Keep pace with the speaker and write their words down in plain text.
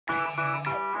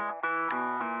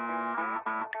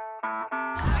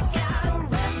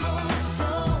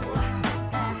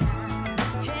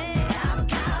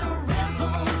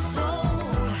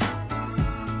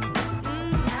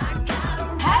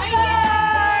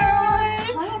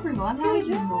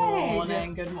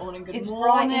good morning. It's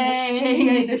bright in the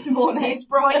studio this morning. It's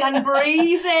bright and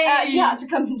breezy. I actually had to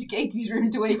come into Katie's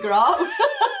room to wake her up.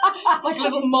 Like a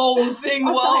little mole seeing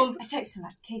the world. I texted her,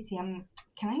 like, Katie,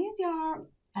 can I use your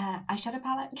eyeshadow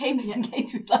palette? Came in and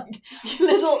Katie was like,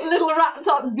 little wrapped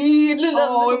up beard,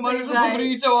 little my little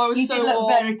burrito, I was you so did look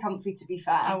warm. very comfy, to be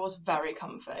fair. I was very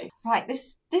comfy. Right,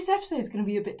 this episode is going to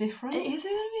be a bit different. It is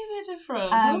going to be a bit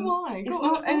different. Oh my. It's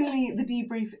not only the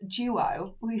Debrief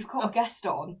duo, we've got a guest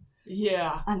on.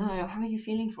 Yeah. I know. How are you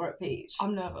feeling for it, Peach?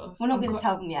 I'm nervous. We're not going to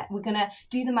tell them yet. We're going to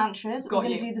do the mantras, we're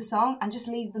going to do the song, and just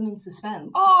leave them in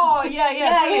suspense. Oh,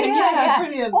 yeah,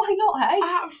 brilliant. Why not, hey?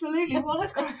 Absolutely. Well,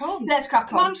 let's crack on. Let's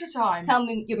crack on. Mantra time. Tell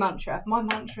me your mantra. My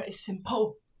mantra is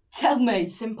simple. Tell me.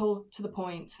 Simple to the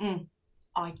point.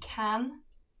 I can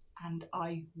and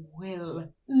I will.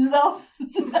 Love.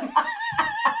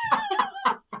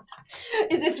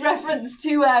 Is this reference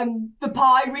to the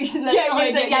pie recently? Yeah.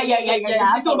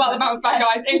 It's all about the bounce back,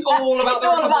 guys. It's all about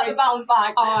the bounce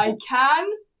back. I can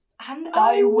and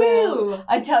I will.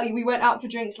 I tell you, we went out for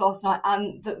drinks last night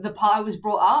and the pie was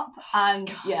brought up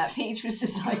and Peach was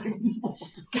just like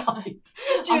mortified.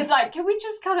 She was like, can we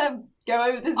just kind of go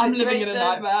over this situation? I'm living in a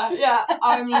nightmare. Yeah,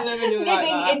 I'm living in a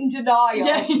nightmare. Living in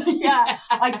denial. Yeah.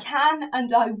 I can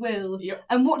and I will. Yep.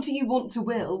 And what do you want to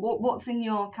will? What's in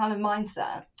your kind of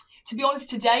mindset? To be honest,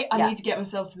 today I need to get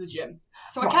myself to the gym.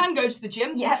 So Right. I can go to the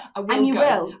gym. Yeah. I will And you go.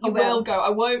 will. I will go.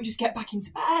 I won't just get back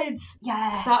into bed.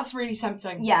 Yeah. So that's really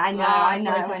tempting. Yeah, I know.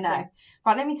 That's very tempting.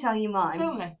 Right, let me tell you mine.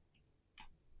 Tell me.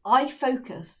 I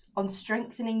focus on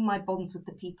strengthening my bonds with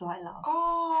the people I love.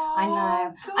 Oh, I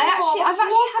know. God, I've actually had.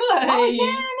 Oh, lovely. yeah,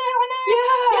 I know. Yeah.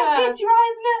 Yeah, teary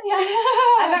eyes, isn't it?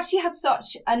 Yeah. I've actually had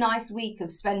such a nice week of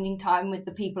spending time with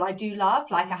the people I do love.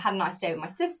 Like, I had a nice day with my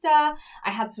sister. I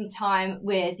had some time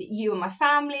with you and my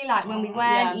family. Like, when we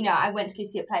went, I went to go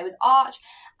see a play with Archie.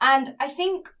 And I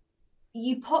think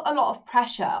you put a lot of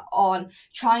pressure on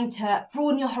trying to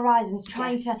broaden your horizons,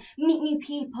 trying to meet new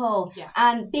people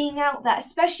and being out there,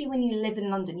 especially when you live in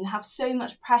London. You have so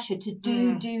much pressure to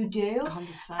do. 100%.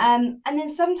 And then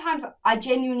sometimes I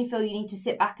genuinely feel you need to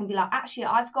sit back and be like, actually,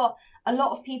 I've got a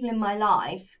lot of people in my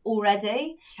life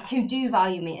already who do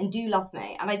value me and do love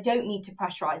me, and I don't need to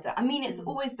pressurize it. I mean, it's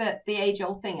always the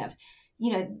age-old thing of,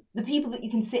 the people that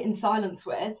you can sit in silence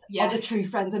with are the true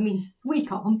friends. I mean, we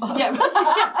can't, but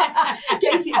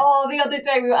Katie, the other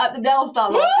day we were at the nail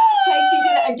salon. Katie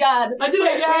did it again. I did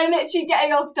it again. We're literally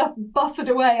getting our stuff buffered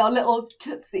away, our little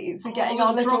tootsies. We're getting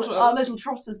our little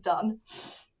trotters done.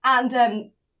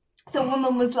 And the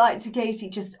woman was like to Katie,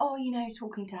 just,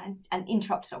 talking to her and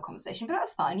interrupted our conversation. But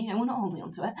that's fine, we're not holding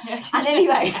on to it. Yeah. And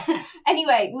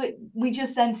anyway, we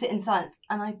just then sit in silence.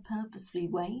 And I purposefully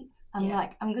wait. I'm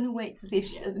like, I'm going to wait to see if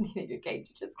she says anything. And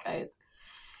Katie just goes,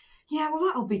 yeah, well,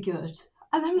 that'll be good.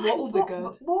 And I'm like, what will be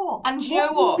good? What? And do you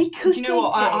know what? Be good, do you know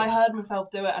what? Katie? I heard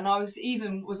myself do it, and I was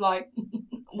like,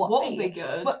 what will be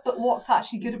good? But what's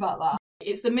actually good about that?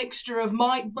 It's the mixture of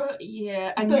my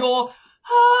and your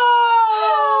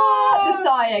the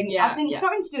sighing. Yeah, I've been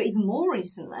starting to do it even more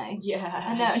recently. Yeah.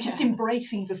 I know, and just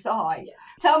embracing the sigh. Yeah.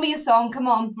 Tell me your song, come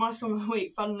on. My song of the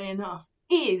week, funnily enough,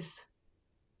 is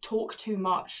Talk Too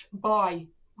Much by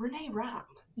Renee Rapp.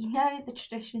 You know the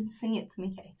tradition, sing it to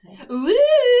me, Katie. Woo!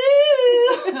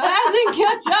 I think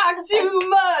I talk too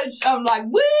much. I'm like,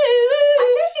 woo!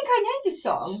 I don't think I know this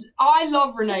song. I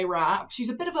love Renee Rapp. She's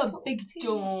a bit of a big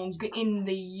dog in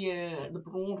the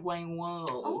Broadway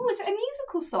world. Oh, is it a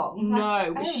musical song?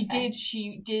 No, but she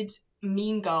did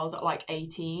Mean Girls at like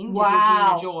 18. Wow. Did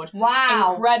Regina George.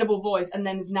 Wow. Incredible voice. And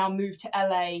then has now moved to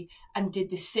LA and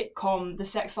did this sitcom, The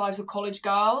Sex Lives of College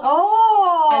Girls.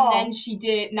 Oh. And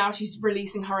then now she's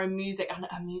releasing her own music, and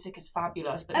her music is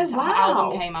fabulous. But her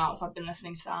album came out, so I've been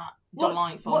listening to that.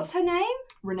 Delightful. What's her name?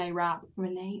 Renee Rapp.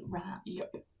 Renee Rapp.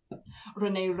 Yep.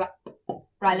 Renee Rapp.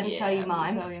 Right, let me tell you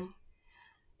mine. Tell you.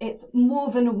 It's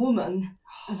More Than a Woman,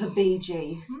 the Bee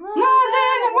Gees. More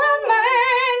than a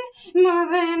woman, more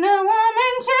than a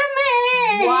woman to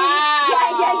me. Wow.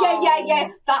 Yeah.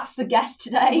 That's the guest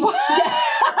today. Yeah.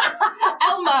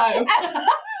 Elmo.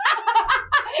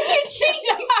 You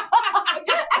cheeky fuck.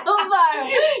 Elmo.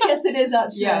 Yes, it is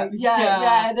actually.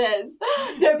 Yeah, it is.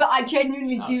 No, but I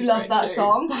genuinely do love that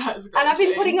song. That's a great And I've been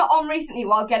tune. putting it on recently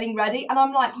while getting ready, and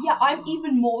I'm like, I'm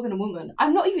even more than a woman.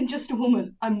 I'm not even just a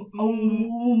woman. I'm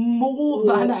more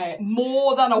than it.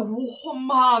 More than a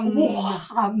woman.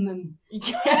 Woman.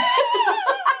 Yeah.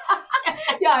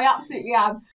 Yeah, I absolutely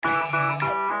am.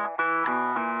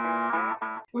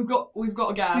 We've got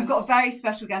a guest. We've got a very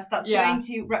special guest that's Yeah. going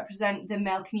to represent the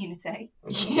male community.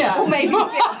 Yeah. Or maybe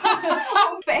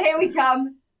but here we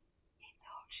come. It's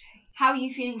Archie. How are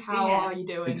you feeling to be How here? are you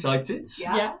doing? Excited.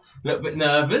 Yeah. A little bit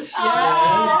nervous. Oh.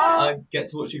 I get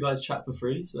to watch you guys chat for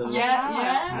free, so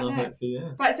Yeah. hopefully,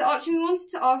 Right, so Archie, we wanted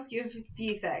to ask you a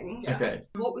few things. Okay.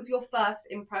 What was your first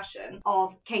impression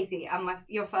of Katie and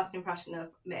your first impression of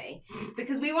me?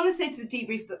 Because we want to say to the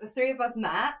debrief that the three of us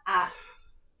met at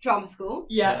drama school.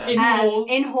 Yeah, in halls.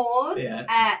 In halls.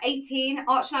 Yeah. 18.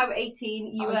 Arch and I were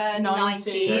 18. You were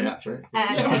 19.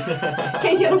 Geriatric.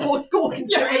 Katie had a walking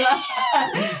similar.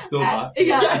 Saw that.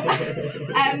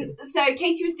 Yeah. So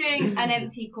Katie was doing an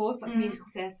MT course, that's musical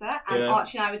theatre, and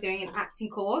Archie and I were doing an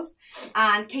acting course,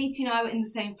 and Katie and I were in the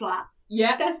same flat.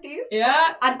 Yeah. Besties.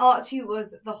 Yeah. And Archie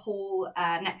was the hall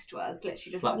next to us,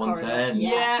 literally just Flat the 110.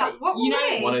 Yeah. What You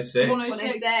know, 106.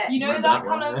 106. You know Remember that that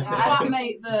kind one, of yeah.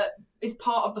 flatmate that is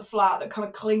part of the flat that kind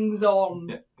of clings on.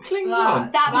 Yeah. Clings on.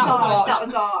 on. That was Arch. Arch. That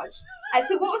was Arch.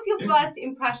 So what was your first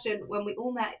impression when we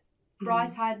all met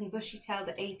bright-eyed and bushy-tailed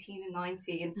at 18 and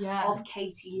 19 of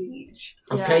Katie Leach?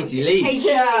 Of Katie Leach. Katie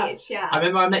Leach, yeah. I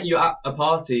remember I met you at a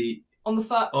party on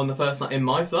the first night in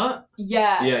my flat.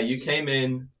 Yeah. Yeah, you came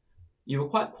in. You were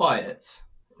quite quiet.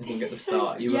 I think at the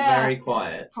start. You were very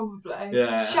quiet. Probably.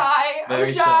 Yeah. Shy. Very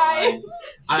I'm shy. And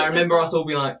I remember us all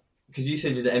being like, because you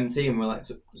said you did MT, and we're like,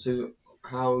 so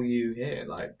how are you here?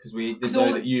 Like, because we didn't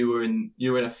know that you were in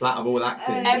a flat of all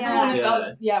acting. Everyone in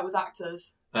us, was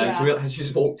actors. So we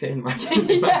just walked in, right?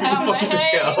 Yeah, this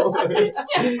girl.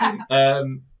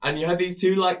 And you had these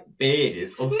two like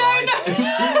beers or ciders.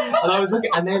 No. And I was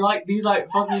looking, and they're like these like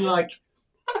fucking like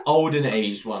old and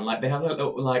aged one. Like they have a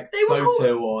little like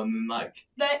photo on, and like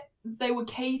they were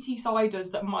Katie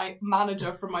ciders that my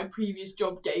manager from my previous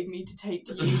job gave me to take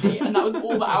to uni, and that was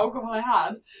all the alcohol I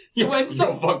had. So when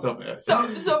fucked up here. So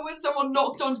when someone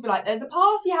knocked on to be like, "There's a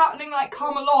party happening, like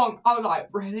come along," I was like,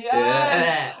 "Brilliant!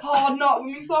 Hard knock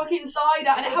with me fucking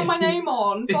cider," and it had my name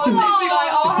on. So I was literally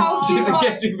like, "Oh, how cute!" Just in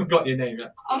case you forgot your name.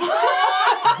 Like.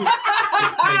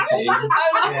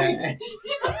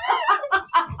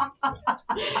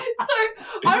 So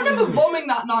I remember bombing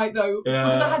that night though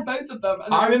because I had both of them.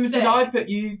 And I remember. Did I put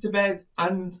you to bed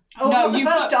and? Oh no, you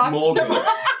first time. Morgan. No.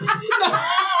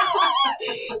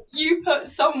 You put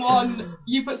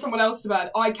someone else to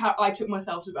bed. I took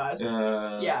myself to bed.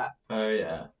 Yeah. Oh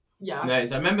yeah. Yeah. No,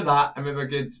 so I remember that. I remember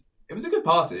it was a good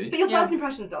party. But your first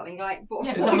impressions, darling, like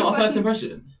is that not a first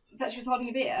impression? That she was holding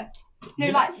a beer. No,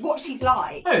 like what she's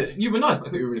like. No, you were nice, but I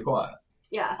thought you were really quiet.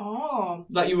 Yeah. Oh.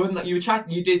 Like you were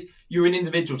chatting. You were an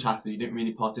individual chatter. You didn't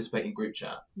really participate in group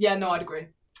chat. Yeah, no, I'd agree.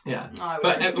 Yeah,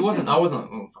 but it wasn't. I wasn't.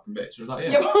 Oh, fucking bitch! I was like,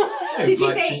 yeah. No, did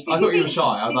you think? I thought you were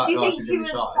shy. I was like, did you think she's she gonna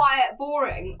was be shy. quiet,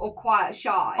 boring, or quiet,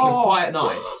 shy? Oh, quiet,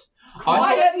 nice.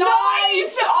 Quiet,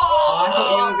 nice.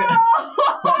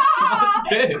 That's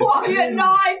good. Quiet,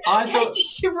 nice. I thought Katie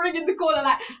shivering in the corner,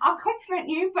 like I'll compliment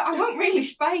you, but I won't really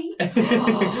spade.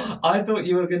 I thought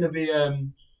you were gonna be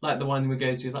like the one we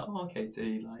go to. Is like, oh,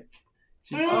 Katie, like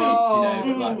she's sweet, you know,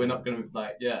 but like we're not gonna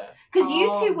like, yeah. Because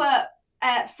you two were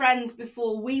friends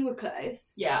before we were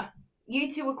close. Yeah.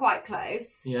 You two were quite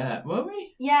close. Yeah, were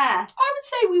we? Yeah. I would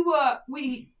say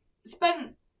we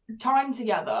spent time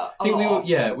together a lot.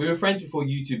 We were friends before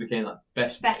you two became like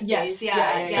best friends. Yes,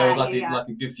 yeah. There was like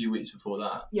a good few weeks before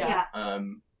that. Yeah.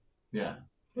 Yeah.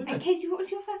 And Katie, what was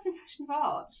your first impression of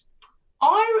art?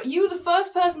 You were the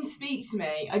first person to speak to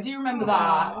me. I do remember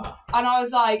that, and I was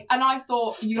like, and I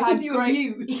thought you had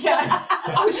great. Yeah,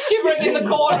 I was shivering in the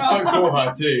corner. I spoke for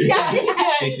her too. Yeah.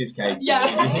 This is Katie. Yeah.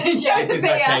 This is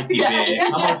her Katie beer.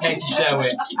 Come on, Katie, show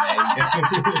it.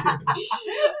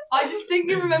 I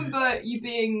distinctly remember you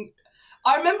being.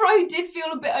 I remember I did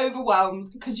feel a bit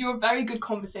overwhelmed because you're a very good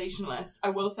conversationalist,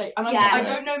 I will say, and I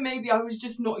don't know, maybe I was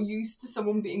just not used to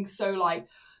someone being so like,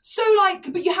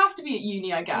 but you have to be at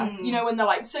uni, I guess. You know, when they're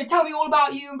like, so tell me all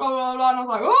about you and blah, blah, blah. And I was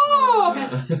like, oh!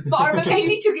 But I remember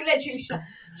Katie took it literally. She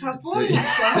was boring.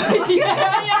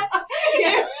 Yeah.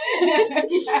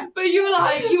 But you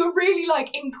were really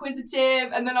like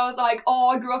inquisitive. And then I was like, oh,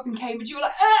 I grew up in Cambridge. You were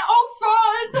like,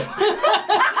 Oxford!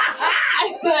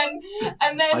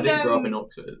 and then I didn't grow up in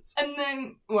Oxford. And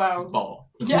then, well. Bar.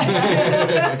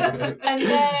 Yeah. And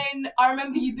then I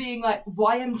remember you being like,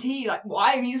 YMT, like,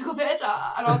 why musical theatre?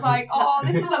 And I was like, oh,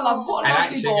 this is what a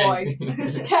lovely boy.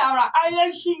 Yeah, I'm like, I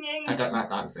love singing. I don't like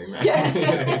dancing, man. Yeah.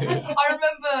 I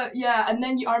remember, and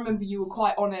then I remember you were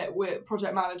quite on it with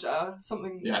project manager,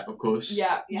 something. Yeah, of course.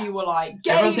 Yeah. You were like,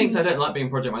 games. Everyone thinks I don't like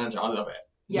being project manager. I love it.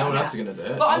 No one else is going to do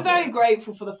it. But I'm very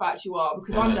grateful for the fact you are,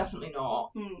 because I'm definitely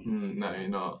not. No, you're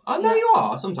not. I know you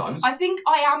are, sometimes. I think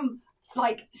I am,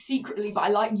 like, secretly, but I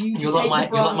like you to take the brunt.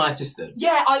 You're like my assistant.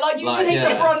 Yeah, I like you to take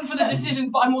the brunt for the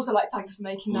decisions, but I'm also like, thanks for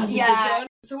making that decision.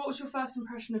 So what was your first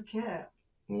impression of Kit?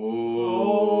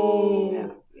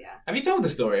 Oh. Have you told the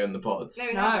story on the pod?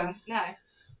 No.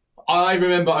 I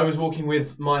remember I was walking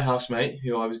with my housemate,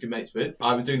 who I was good mates with.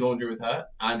 I was doing laundry with her,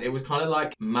 and it was kind of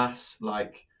like mass,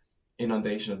 like,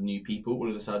 inundation of new people all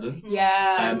of a sudden.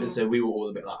 Yeah. And so we were all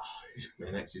a bit like, who's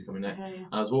coming next? Who's coming next? Yeah. And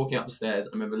I was walking up the stairs.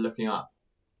 I remember looking up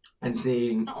and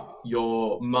seeing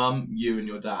your mum, you, and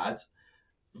your dad.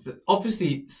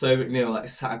 Obviously, so McNeil like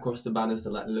sat across the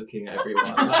banister, like looking at everyone.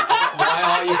 Like, why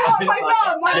are you? My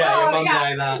mum, your mum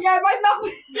doing that. Yeah, my mum.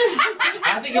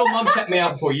 I think your mum checked me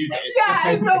out before you did.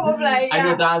 Yeah, probably. Yeah. And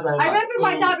your dad's like, I remember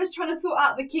my dad was trying to sort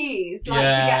out the keys, like to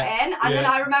get in, and then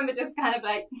I remember just kind of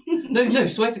like. No,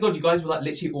 swear to God, you guys were like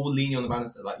literally all leaning on the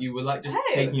banister, like you were like just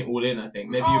taking it all in. I think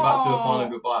maybe you were about to do a final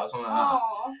goodbye or something like that.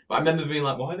 But I remember being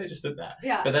like, why they just stood there?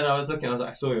 Yeah. But then I was looking, I was like,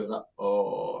 I saw you, I was like,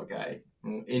 oh, okay.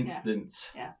 Instant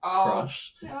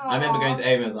crush. I remember going to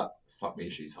Amy, I was like, fuck me,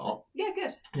 she's hot. Yeah,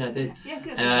 good. Yeah, I did. Yeah,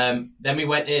 good. Then we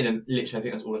went in and literally I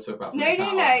think that's all I spoke about for No. the next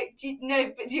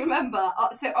hour. But do you remember?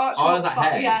 So Archie I was like,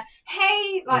 hey. Yeah.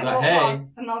 Hey, like, what hey. was?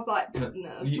 And I was like,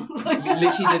 no. You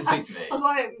literally didn't speak to me. I was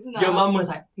like, no. Your mum was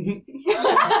like, no, you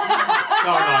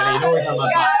always have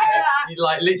my back.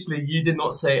 Like, literally, you did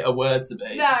not say a word to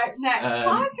me. No. But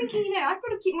I was thinking, I've got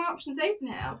to keep my options open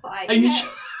here. I was like, are you sure?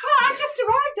 Well, I just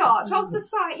arrived, Arch. I was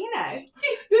just like, You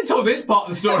didn't tell this part of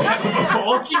the story ever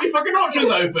before. Keep your fucking options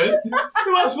open.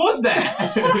 Who else was there?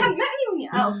 Well, I hadn't met anyone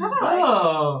else, had I?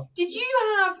 Oh. Did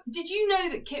you know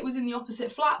that Kit was in the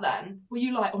opposite flat then? Were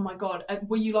you like, oh my God,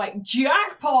 were you like,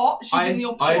 jackpot, she's in the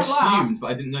opposite I flat? assumed, but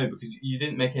I didn't know because you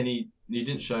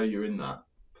didn't show you were in that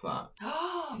flat.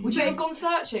 Would you have gone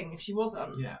searching if she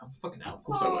wasn't? Yeah, fucking hell, of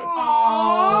course I would.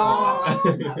 Oh,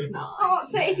 that's nice. Oh,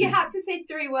 so if you had to say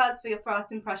 3 words for your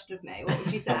first impression of me, what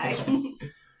would you say?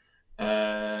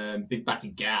 Big batty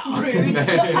gal. Rude.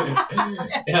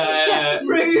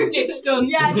 Rude. Distant.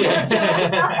 Yeah,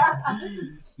 distant.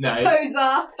 No.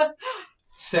 Poser.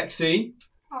 Sexy.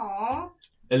 Aww.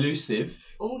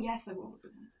 Elusive. Oh, yes, I was.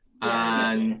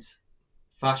 And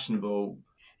fashionable.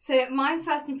 So my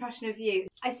first impression of you,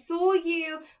 I saw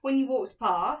you when you walked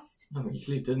past. Oh, you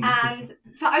clearly didn't.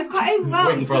 But I was quite overwhelmed.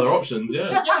 Waiting for other options,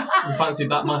 yeah. You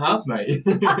fancied that my housemate.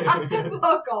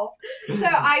 Fuck off. So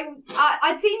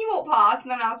I'd seen you walk past and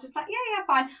then I was just like, yeah,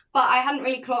 fine. But I hadn't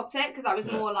really clocked it because I was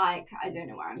more like, I don't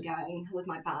know where I'm going with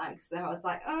my bags. So I was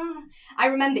like, oh. I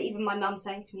remember even my mum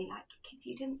saying to me, like,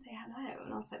 Kitty, you didn't say hello.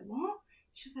 And I was like, what?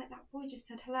 She was like, that boy just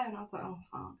said hello. And I was like, oh,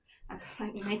 fuck. I was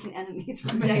like, you're making enemies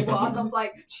from day one. I was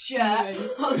like, sure. I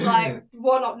was like,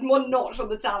 one notch on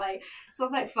the tally. So I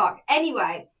was like, fuck.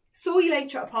 Anyway, saw you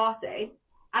later at a party,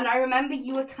 and I remember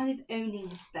you were kind of owning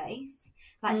the space.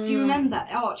 Like, do you remember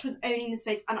that? Arch was owning the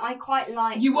space, and I quite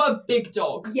like... You were big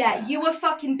dog. Yeah, you were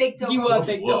fucking big dog. You were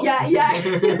big dog. Yeah.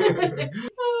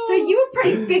 So you were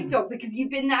pretty big dog because you've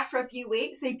been there for a few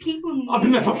weeks, so people knew I've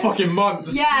been there for you. fucking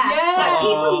months. Yeah. Like,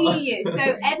 people knew you,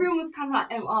 so everyone was kind of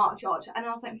like, oh, Arch. And I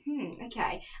was like,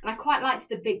 okay. And I quite liked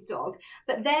the big dog.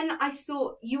 But then I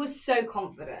saw you were so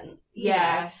confident.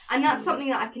 Yes. You know? And that's something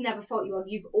that I can never fault you on.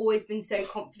 You've always been so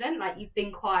confident. Like, you've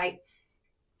been quite...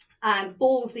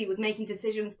 ballsy with making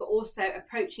decisions, but also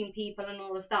approaching people and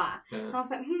all of that. Yeah. And I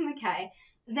was like, okay.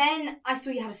 Then I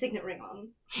saw you had a signet ring on.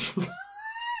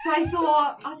 So I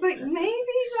was like,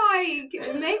 maybe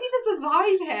there's a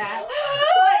vibe here.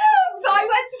 So I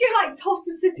went to go like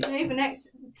totter sitting over next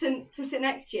to sit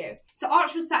next to you. So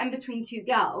Arch was sat in between 2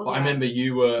 girls. But I remember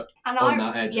you were on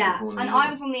that edge of the corner. And I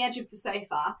was on the edge of the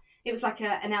sofa. It was like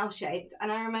an L shaped,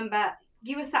 and I remember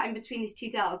you were sat in between these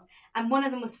 2 girls, and one of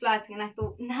them was flirting, and I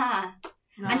thought, nah.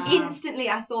 And instantly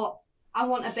I thought, I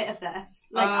want a bit of this.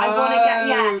 Like, I want to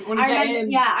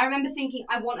get, I remember thinking,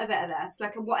 I want a bit of this.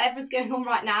 Like, whatever's going on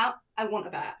right now, I want a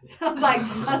bit. So I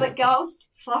was like, girls,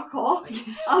 fuck off.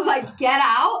 I was like, get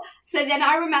out. So then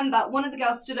I remember one of the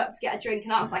girls stood up to get a drink,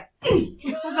 and I was like,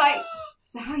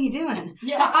 so how are you doing?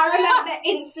 Yeah. Like, I remember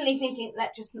instantly thinking,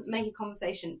 let's just make a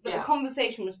conversation. But the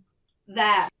conversation was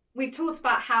there. We've talked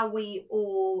about how we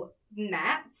all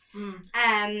met,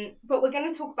 but we're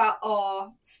going to talk about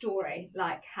our story,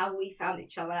 like how we found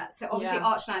each other. So obviously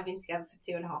Arch and I have been together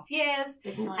for 2.5 years.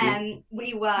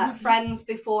 We were friends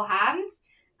beforehand.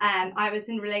 I was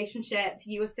in a relationship,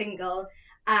 you were single,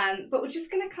 but we're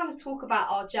just going to kind of talk about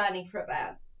our journey for a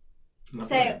bit.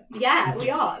 Yeah, we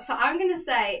are. So I'm going to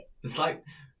say... It's like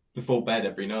before bed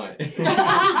every night.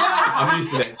 I'm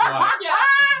used to this, right?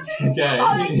 Okay.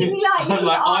 I'm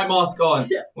like, eye mask on.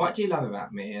 What do you love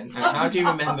about me? And how do you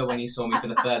remember when you saw me for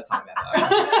the 3rd time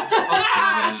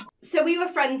ever? So we were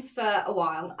friends for a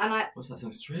while, and what's that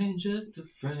song? Strangers to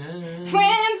friends.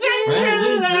 Friends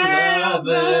to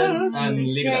lovers. And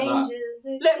leave it at that.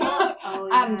 was it? Oh,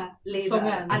 yeah. And Leave song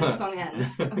it. ends. And song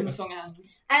ends. And the song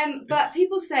ends. But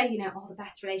people say, the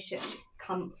best relationships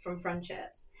come from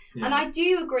friendships. Yeah. And I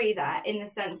do agree that in the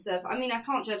sense of, I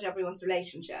can't judge everyone's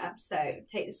relationship, so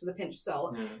take this with a pinch of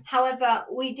salt. Yeah. However,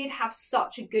 we did have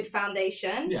such a good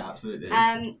foundation. Yeah, absolutely.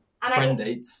 Friend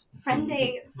dates. Friend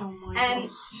dates. Oh my god.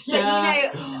 But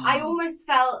I almost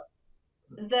felt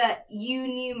that you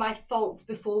knew my faults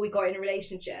before we got in a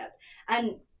relationship.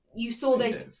 And you saw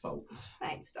those faults.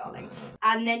 Thanks, darling.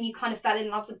 And then you kind of fell in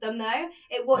love with them, though.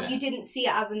 You didn't see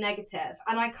it as a negative,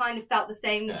 and I kind of felt the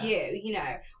same with you.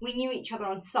 We knew each other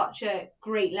on such a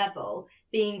great level,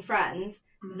 being friends,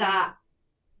 that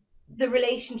the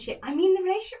relationship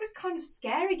was kind of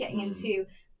scary getting into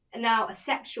now a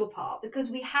sexual part, because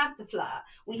we had the flirt,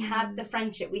 we had the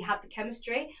friendship, we had the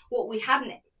chemistry. What we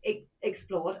hadn't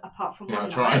explored, apart from one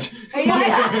night.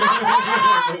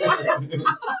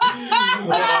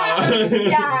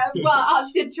 Well,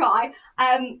 Archie did try.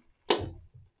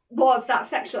 Was that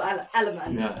sexual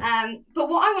element? Yeah. But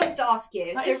what I wanted to ask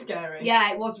you, that is scary.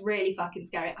 Yeah, it was really fucking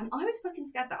scary, and I was fucking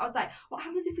scared that I was like, what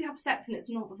happens if we have sex and it's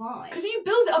not the vibe? Because you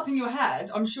build it up in your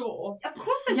head, I'm sure. Of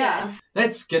course I did.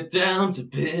 Let's get down to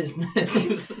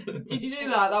business. Did you do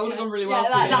that? That would have gone really well.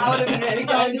 Yeah, that would have been really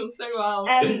good. Gone so well.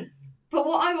 But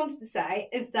what I wanted to say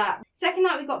is that second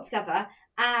night we got together,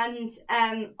 and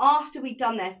after we'd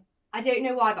done this, I don't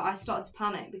know why, but I started to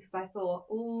panic because I thought,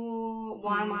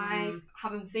 why am I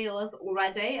having feelers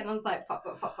already? And I was like, fuck.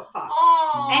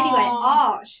 Aww. Anyway,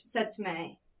 Arch said to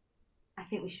me, I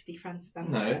think we should be friends with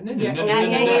them. No.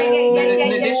 There's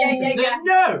an addition to that.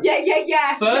 No.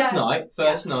 Yeah.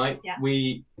 First night,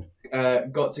 we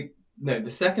got to... No,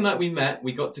 the second night we met,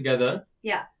 we got together.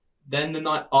 Yeah. Then the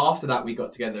night after that, we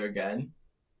got together again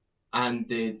and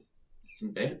did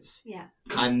some bits. Yeah.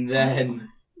 And then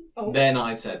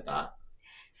I said that.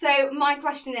 So my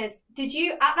question is,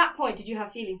 at that point, did you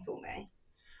have feelings for me?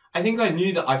 I think I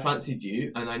knew that I fancied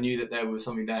you, and I knew that there was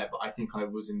something there, but I think I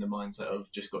was in the mindset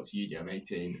of just got to uni, I'm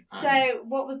 18. So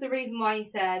what was the reason why you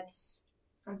said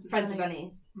Friends of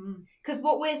Bunnies? Because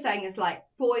what we're saying is, like,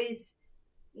 boys...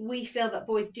 We feel that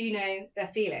boys do know their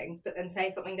feelings, but then say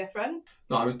something different.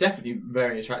 No, I was definitely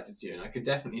very attracted to you, and I could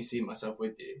definitely see myself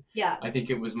with you. Yeah. I think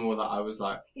it was more that I was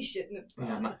like... You shouldn't have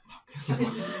said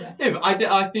No, but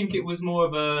I think it was more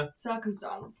of a...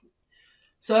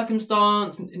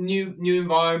 Circumstance, new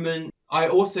environment. I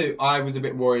was a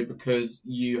bit worried because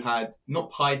you had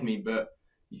not pied me, but...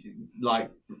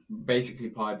 like basically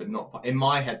pied, but not pied. In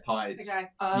my head pied. Okay.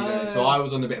 So I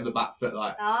was on a bit of the back foot,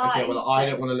 like, okay, well, I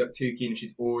don't want to look too keen if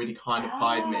she's already kind of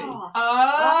pied me.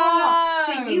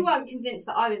 So you weren't convinced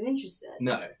that I was interested?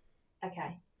 No.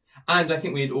 Okay. And I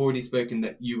think we had already spoken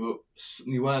that you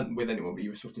weren't with anyone, but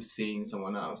you were sort of seeing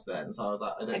someone else then. So I was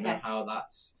like, I don't know how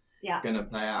that's going to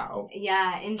play out.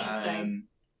 Yeah, interesting.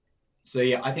 So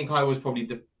yeah, I think I was probably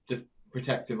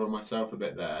protective of myself a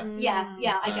bit there. Yeah,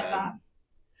 I get that.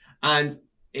 And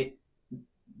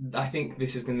I think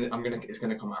this is it's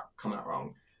gonna come out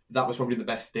wrong. That was probably the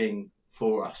best thing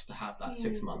for us to have that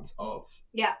 6 months of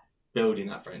building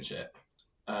that friendship.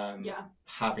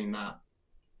 Having that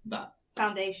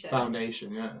foundation,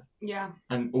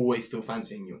 and always still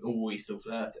fancying you, always still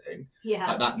flirting. Yeah,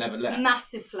 like that never left.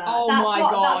 Massive flirt. Oh that's my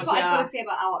god! That's what I've got to say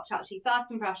about Arch. Actually, first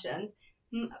impressions,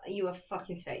 you were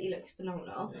fucking fit. You looked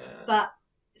phenomenal, but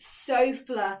so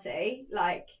flirty,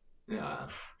 like. Yeah.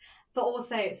 But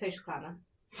also social climber.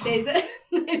 These are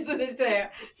the two.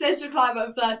 Social climber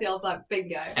and flirty, I was like,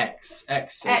 bingo. Ex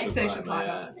social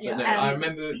climber. Yeah. No, I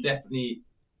remember definitely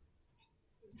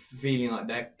feeling like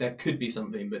there could be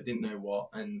something, but didn't know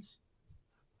what, and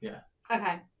yeah.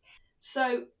 Okay.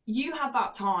 So you had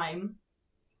that time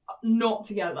not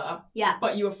together. Yeah.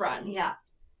 But you were friends. Yeah.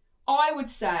 I would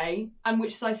say, and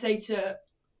which I say to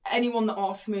anyone that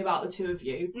asks me about the two of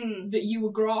you, that you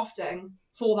were grafting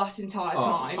for that entire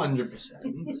time.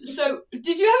 100%. So,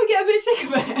 did you ever get a bit sick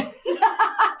of it?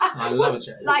 I love a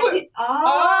chase.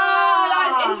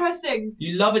 That's interesting.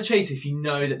 You love a chase if you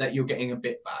know that you're getting a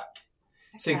bit back.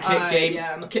 So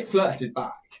Kit flirted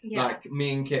back. Yeah. Like,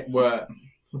 me and Kit were...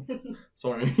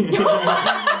 Sorry.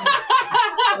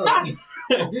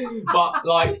 But,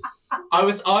 like... I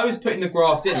was putting the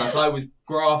graft in, like I was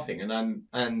grafting, and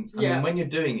I mean, when you're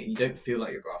doing it, you don't feel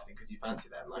like you're grafting because you fancy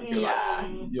them, like you're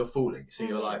you're fooling. So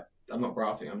you're like, I'm not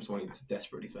grafting. I'm just wanting to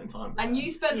desperately spend time with them. You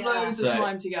spent loads of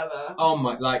time together. Oh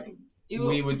my! Like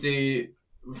we would do.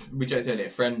 We joked earlier,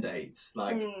 friend dates.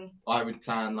 Like I would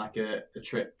plan like a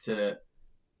trip to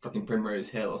fucking Primrose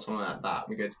Hill or something like that.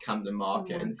 We go to Camden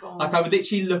Market, and like I would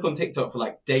literally look on TikTok for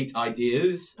like date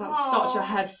ideas. That's such a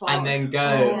head fuck. And then go,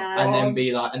 and then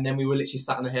be like, and then we were literally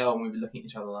sat on the hill and we were looking at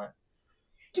each other like,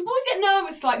 Do boys get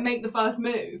nervous to like make the first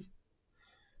move?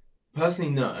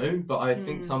 Personally, no, but I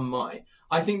think some might.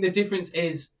 I think the difference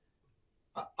is,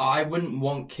 I wouldn't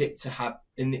want Kit to have,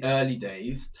 in the early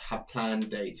days, to have planned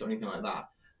dates or anything like that.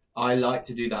 I like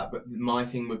to do that, but my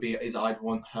thing would be is I'd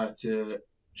want her to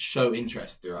show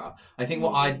interest throughout. I think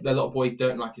what a lot of boys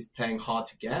don't like is playing hard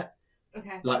to get.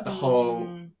 Okay. Like the whole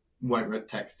won't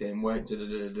text him, won't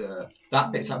da-da-da-da.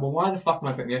 That bit's like, well, why the fuck am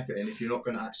I putting the effort in if you're not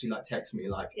going to actually like text me?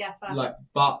 Like, yeah, fair. Like,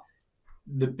 but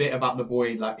the bit about the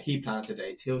boy, like, he plans a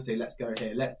date. He'll say, let's go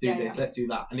here, let's do this, let's do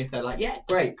that. And if they're like, yeah,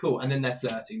 great, cool, and then they're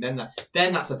flirting, then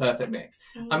that's a perfect mix.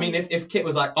 I mean, if Kit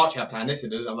was like, Archie, I planned this,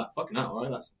 and I'm like, fucking hell,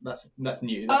 right? That's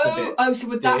new. That's a bit. So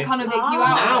would that kind of make you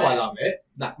out? Now I love it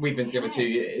that we've been together 2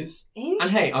 years. And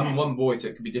hey, I'm one boy, so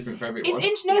it could be different for everyone. But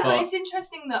it's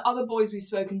interesting that other boys we've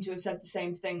spoken to have said the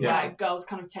same thing. Yeah. Where girls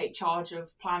kind of take charge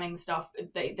of planning stuff.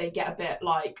 They get a bit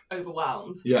like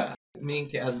overwhelmed. Yeah, me and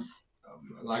Kit had.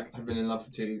 I've been in love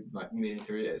for nearly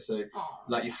 3 years, so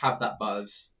like you have that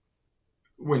buzz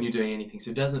when you're doing anything,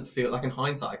 so it doesn't feel like, in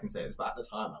hindsight I can say this, but at the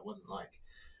time I wasn't like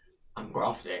I'm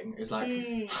grafting. It's like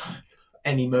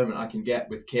any moment I can get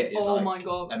with Kit is my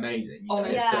God, amazing, you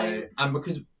know? So, and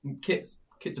because Kit's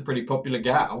a pretty popular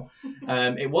gal,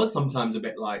 it was sometimes a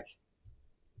bit like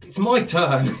it's my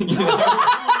turn, you know?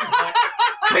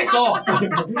 Pissed off.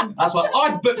 That's why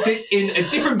I've booked it in a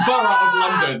different borough of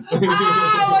London. Oh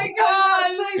my God,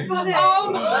 that's so funny.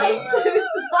 Oh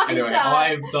my Anyway,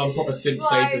 I've done proper simp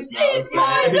status now. It's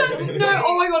my turn. No,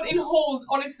 oh my God, in halls,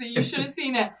 honestly, you should have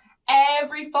seen it.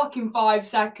 Every fucking 5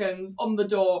 seconds on the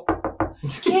door.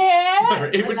 Kit!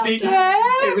 It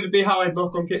would be how I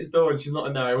knock on Kit's door and she's not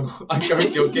a no. I go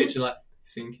into your kitchen like,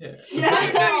 seen Kit?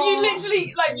 Yeah, no, you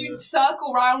literally, like, you'd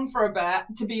circle round for a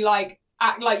bit to be like,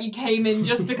 act like you came in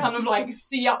just to kind of like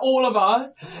see all of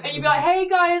us, and you'd be like, hey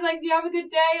guys, like, so you have a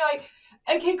good day, like,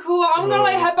 okay, cool, I'm gonna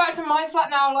like head back to my flat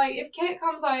now, like, if Kit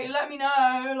comes, like, let me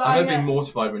know. Like, I've been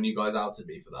mortified when you guys outed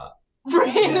me for that.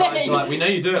 Really? It's like, we know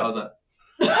you do it. I was like,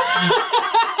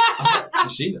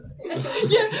 does she know?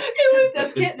 Yeah, it was.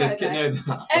 Does Kit know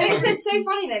that? And it's so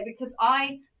funny though, because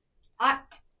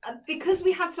because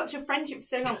we had such a friendship for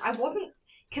so long, I wasn't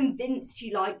convinced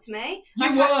you liked me.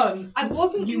 You weren't. I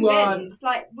wasn't convinced,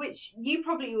 like, which you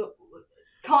probably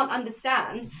can't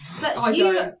understand. But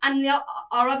you and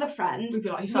our other friend would be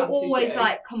like, he were always you.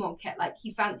 like, come on, Kit, like,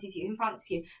 he fancies you. But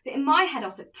in my head, I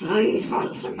was like, please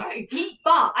fancy me.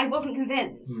 But I wasn't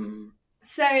convinced.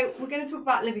 So we're going to talk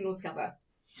about living all together.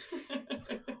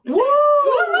 Woo!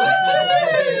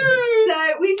 So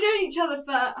we've known each other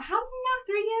for how long now?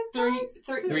 3 years?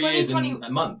 3 years and a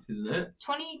month, isn't it?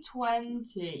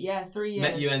 2020, yeah, 3 years.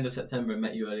 Met you end of September and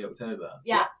met you early October.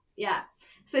 Yeah.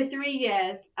 So 3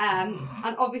 years, and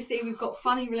obviously we've got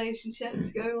funny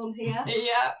relationships going on here.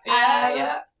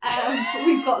 Yeah.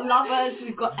 We've got lovers,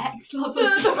 we've got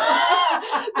ex-lovers.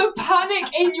 The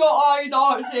panic in your eyes,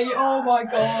 Archie. Oh my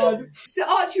God. So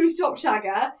Archie was top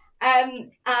shagger,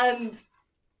 and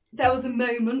there was a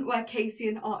moment where Casey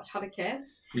and Arch had a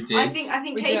kiss. We did. I think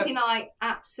Katie and I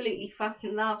absolutely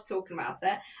fucking love talking about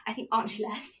it. I think Archie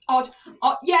less.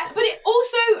 Yeah, but it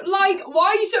also, like, why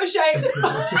are you so ashamed?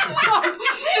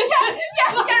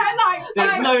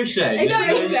 There's no shame. There's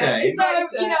no shame. So,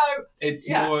 you know. It's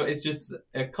more, it's just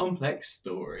a complex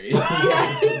story.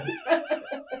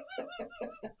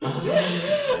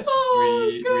 Yes,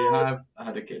 we have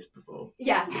had a kiss before.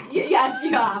 Yes, you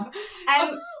have.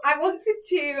 I wanted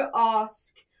to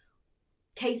ask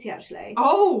Katie, actually.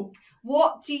 Oh!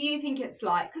 What do you think it's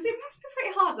like? Because it must be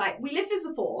pretty hard. Like, we live as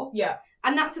a 4. Yeah.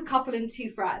 And that's a couple and 2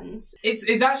 friends.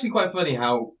 It's actually quite funny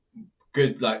how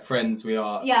good, like, friends we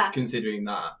are, considering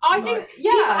that. I think,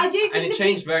 I do think, and it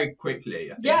changed very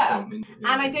quickly, I think.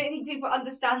 And I don't think people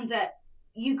understand that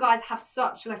you guys have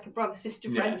such, like, a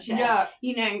brother-sister friendship. Yeah.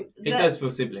 You know. It does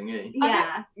feel sibling-y.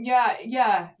 Yeah,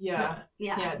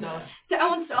 it does. So I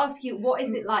wanted to ask you, what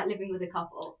is it like living with a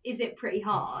couple? Is it pretty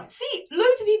hard? See,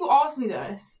 loads of people ask me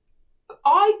this.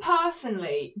 I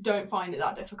personally don't find it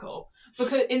that difficult,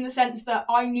 because in the sense that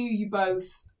I knew you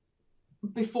both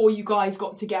before you guys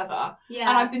got together, and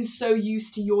I've been so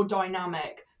used to your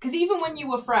dynamic. Because even when you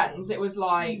were friends, it was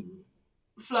like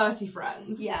flirty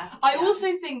friends. Yeah. I also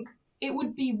think it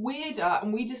would be weirder,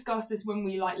 and we discussed this when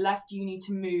we like left uni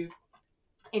to move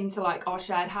into like our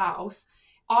shared house.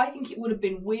 I think it would have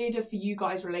been weirder for you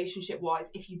guys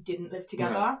relationship-wise if you didn't live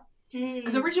together.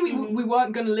 Because originally we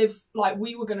weren't going to live, like,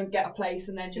 we were going to get a place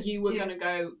and then you were going to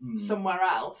go somewhere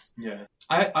else. Yeah.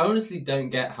 I honestly don't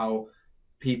get how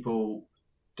people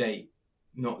date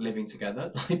not living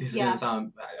together. Like, this is going to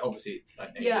sound, obviously,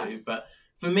 like they do, but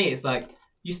for me it's like,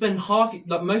 you spend half,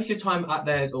 like most of your time at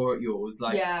theirs or at yours.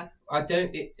 Like, I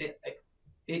don't.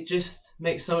 It just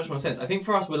makes so much more sense. I think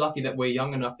for us, we're lucky that we're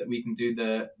young enough that we can do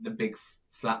the big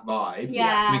flat vibe.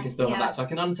 Yeah. So we can still have that. So I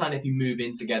can understand if you move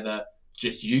in together,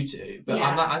 just you two. But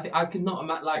I could not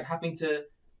imagine like having to.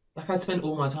 Like, I'd spend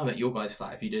all my time at your guys'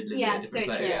 flat if you did live in a different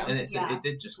place. True. And it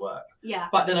did just work. Yeah.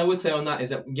 But then I would say on that is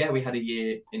that, we had a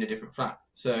year in a different flat.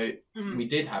 So we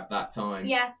did have that time.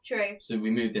 Yeah, true. So we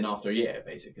moved in after a year,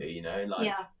 basically, like...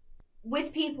 Yeah.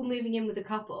 With people moving in with a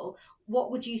couple,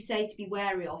 what would you say to be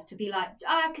wary of? To be like,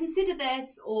 consider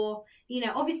this, or,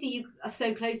 obviously you are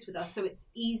so close with us, so it's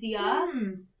easier.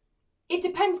 It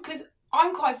depends, because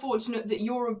I'm quite fortunate that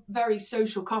you're a very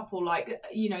social couple. Like,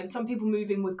 some people move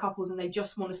in with couples and they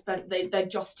just want to spend, they're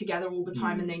just together all the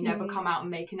time and they never come out and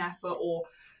make an effort.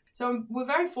 So we're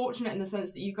very fortunate in the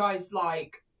sense that you guys,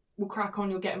 like, will crack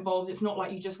on, you'll get involved. It's not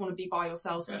like you just want to be by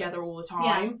yourselves together all the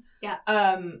time. Yeah.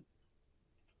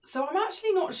 So I'm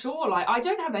actually not sure. Like, I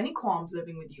don't have any qualms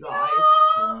living with you guys,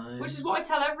 which is what I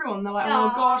tell everyone. They're like,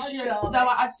 oh gosh, they're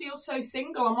like, I'd feel so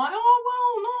single. I'm like, oh,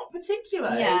 well, not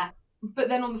particularly. Yeah. But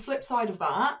then on the flip side of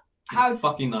that, how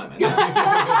fucking nightmare.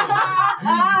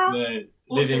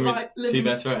 Living with two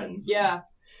best friends. Yeah.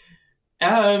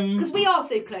 Because we are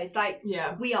so close. Like,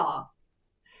 we are.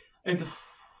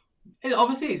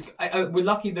 Obviously, we're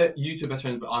lucky that you two are best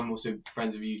friends, but I'm also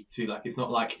friends with you too. Like, it's not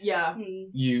like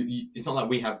you it's not like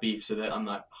we have beef, so that I'm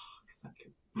like,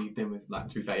 you've been with, like,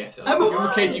 to be fair, yes, I've been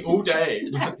with Katie all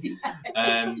day.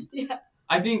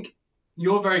 I think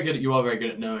you are very good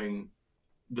at knowing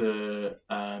the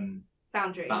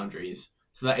boundaries.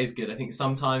 So that is good. I think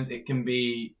sometimes it can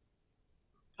be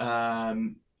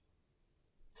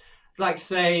like,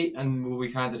 say, and we'll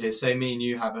be candid here, say me and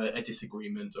you have a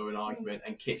disagreement or an argument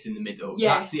and Kit's in the middle.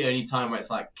 That's the only time where it's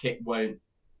like Kit won't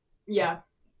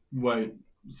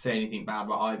say anything bad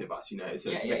about either of us,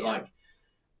 so it's a bit like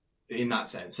in that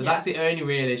sense. So that's the only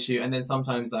real issue. And then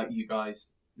sometimes, like, you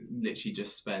guys literally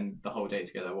just spend the whole day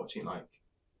together watching, like,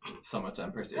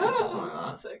 Summertime Pretty or something like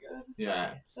that. So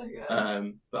good. So good.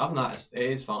 But other than that,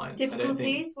 it is fine.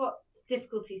 Difficulties? What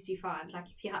difficulties do you find? Like,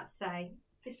 if you had to say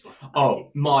this one.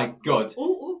 Oh my god.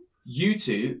 Ooh. You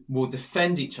two will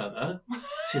defend each other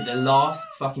to the last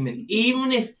fucking minute.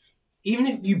 Even if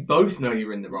you both know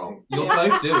you're in the wrong, you'll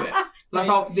both do it.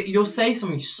 Like, you'll say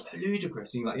something so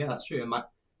ludicrous and you're like, yeah, that's true. I'm like,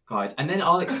 guys, and then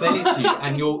I'll explain it to you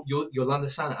and you'll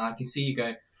understand it, and I can see you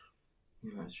go,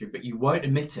 yeah, that's true, but you won't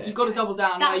admit it. You've got to double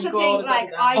down. That's the thing.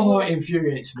 Like, it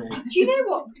infuriates me. Do you know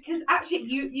what? Because actually,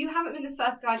 you haven't been the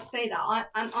first guy to say that.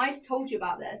 I've told you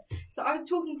about this. So I was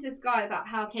talking to this guy about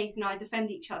how Kate and I defend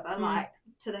each other, like,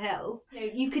 to the hills.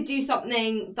 You could do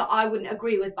something that I wouldn't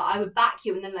agree with, but I would back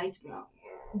you, and then later be like,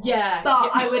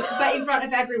 I would. But in front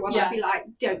of everyone, I'd be like,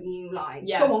 don't you, like,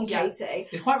 go on, Katie.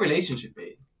 It's quite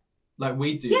relationship-y. Like,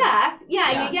 we do. Yeah,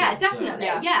 definitely.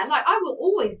 Yeah, like, I will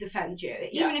always defend you.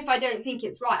 Even if I don't think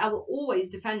it's right, I will always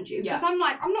defend you. Because I'm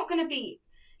like, I'm not going to be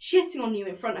shitting on you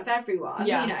in front of everyone,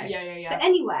 Yeah. But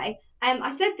anyway,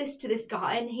 I said this to this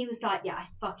guy, and he was like, yeah, I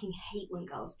fucking hate when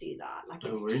girls do that. Like,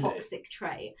 it's a toxic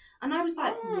trait. And I was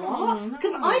like, what?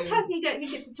 Because I personally don't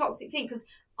think it's a toxic thing, because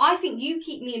I think you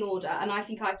keep me in order, and I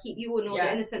think I keep you in order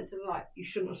in the sense of, like, you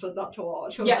shouldn't have said that to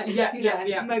Arch. Maybe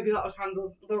that was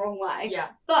handled the wrong way. Yeah.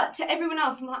 But to everyone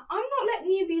else, I'm like, I'm not letting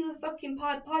you be the fucking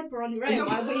Pied Piper on your own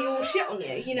while we all shit on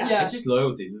you, Yeah. It's just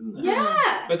loyalties, isn't it?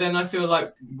 Yeah. But then I feel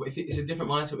like it's a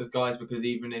different mindset with guys, because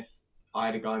even if I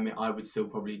had a guy, I would still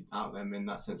probably out them in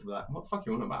that sense of, like, what the fuck are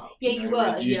you on about? Yeah, you would.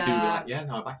 Whereas you two were like,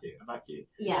 no, I back you.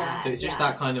 Yeah. So it's just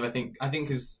that kind of, I think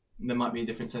because there might be a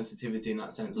different sensitivity in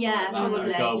that sense. Or Probably.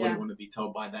 Like, a girl wouldn't want to be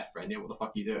told by their friend, what the fuck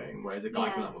are you doing? Whereas a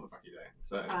guy can be like, what the fuck are you doing?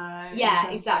 So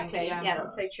exactly. Yeah,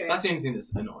 that's so true. That's the only thing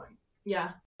that's annoying.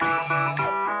 Yeah.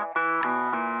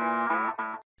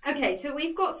 Okay, so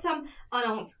we've got some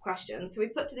unanswered questions. So we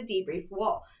put to the debrief,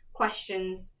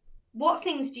 what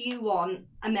things do you want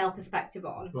a male perspective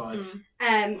on? Right.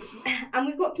 And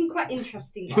we've got some quite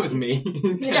interesting ones. It was me.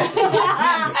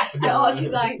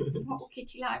 Archie's like, what will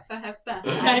Kitty like for her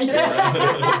birthday?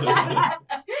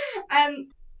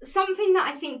 Something that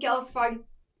I think girls find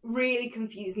really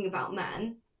confusing about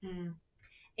men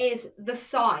is the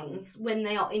signs when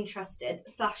they are interested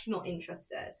 / not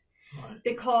interested. Right.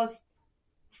 Because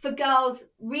for girls,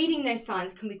 reading those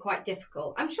signs can be quite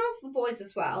difficult. I'm sure for boys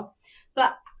as well.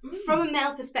 But from a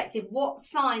male perspective, what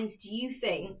signs do you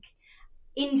think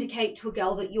indicate to a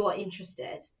girl that you're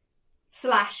interested /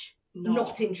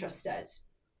 not interested?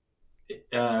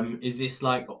 Is this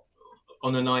like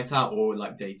on a night out or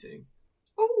like dating?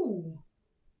 Ooh.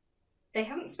 They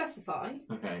haven't specified.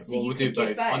 Okay, so we'll do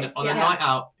both. On a night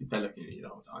out, they're looking at you the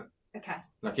whole time. Okay.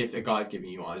 Like if a guy's giving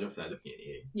you eyes or if they're looking at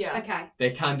you. Yeah. Okay.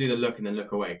 They can do the look and then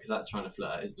look away because that's trying to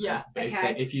flirt, isn't Yeah. it? But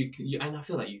Okay. if you and I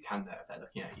feel like you can know if they're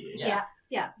looking at you.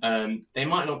 Yeah. They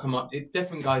might not come up.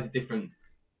 Different guys are different.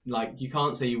 Like you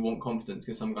can't say you want confidence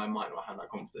because some guy might not have that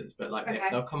confidence, but like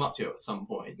they'll come up to you at some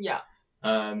point. Yeah.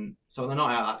 So they're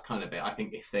not out. That's kind of it. I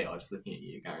think if they are just looking at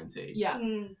you, guaranteed. Yeah.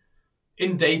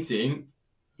 In dating,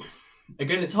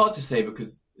 again, it's hard to say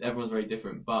because everyone's very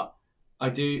different. But I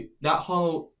do that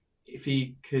whole if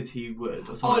he could, he would.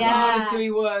 Or something If he wanted to,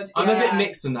 he would. I'm a bit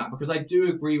mixed on that because I do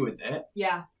agree with it.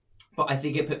 Yeah. But I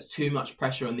think it puts too much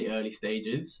pressure on the early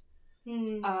stages.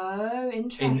 Oh,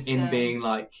 interesting. In being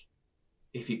like,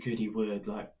 if he could, he would.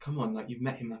 Like, come on, like you've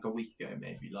met him like a week ago,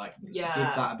 maybe. Like, give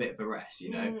that a bit of a rest,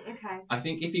 you know. Okay. I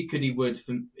think if he could, he would.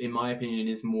 In my opinion,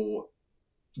 is more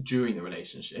during the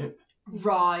relationship.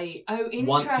 Right. Oh, interesting.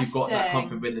 Once you've got that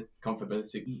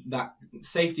comfortability, that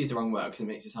safety is the wrong word because it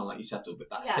makes it sound like you settled, but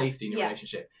that safety in your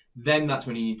relationship, then that's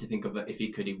when you need to think of it. If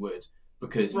he could, he would,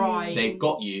 because they've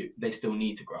got you. They still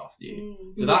need to graft you.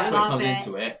 So that's where it comes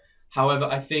into it. However,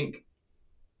 I think.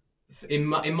 In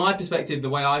my perspective, the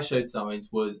way I showed signs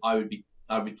was I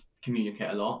would communicate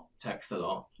a lot, text a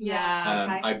lot.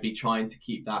 Yeah. I'd be trying to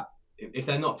keep that. If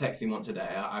they're not texting once a day,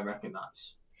 I reckon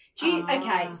that's.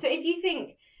 Okay, so if you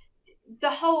think the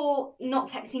whole not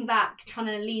texting back, trying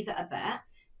to leave it a bit,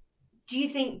 do you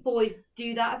think boys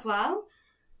do that as well?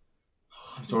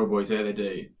 I'm sorry, boys. Yeah, they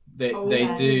do.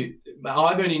 They do. But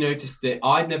I've only noticed it.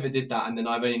 I never did that, and then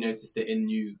I've only noticed it in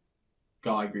new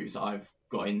guy groups that I've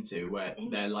got into where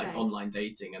they're like online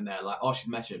dating and they're like, oh, she's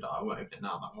messaged, I won't open it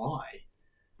now. I'm like, why?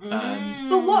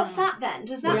 But what's that then?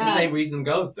 Does that it's the same reason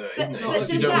girls do it, isn't it?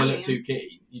 It's you don't want to look too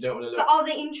keen. You don't want to look. But are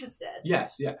they interested?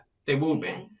 Yes, yeah, they will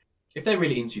be. If they're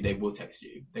really into you, they will text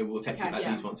you. They will text you at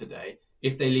least once a day.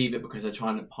 If they leave it because they're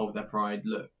trying to hold their pride,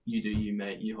 look, you do you,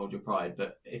 mate. You hold your pride.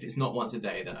 But if it's not once a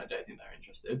day, then I don't think they're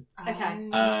interested. Okay.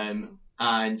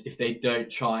 And if they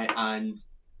don't try and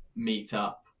meet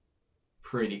up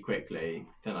pretty quickly,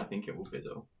 then I think it will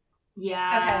fizzle.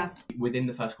 Yeah. Okay. Within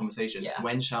the first conversation,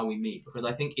 when shall we meet? Because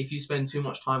I think if you spend too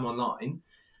much time online,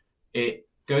 it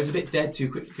goes a bit dead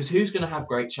too quickly. Because who's going to have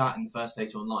great chat in the first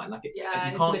place online? Like, you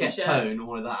can't get tone,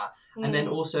 all of that. And then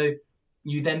also,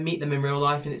 you then meet them in real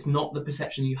life, and it's not the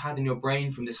perception you had in your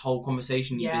brain from this whole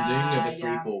conversation you've been doing over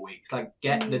 3-4 weeks. Like,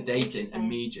 get the dating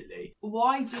immediately.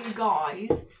 Why do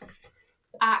guys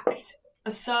act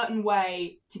a certain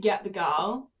way to get the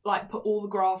girl, like put all the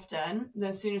graft in, then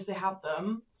as soon as they have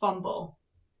them, fumble,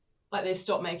 like they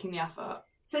stop making the effort?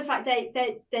 So it's like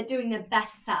they're doing their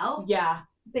best self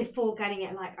before getting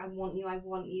it, like I want you, like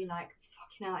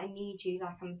fucking hell, I need you,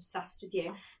 like I'm obsessed with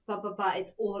you, but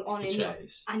it's all on in you,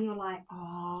 and you're like,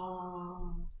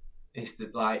 it's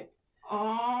the like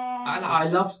I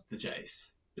loved the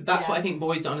chase, but that's what I think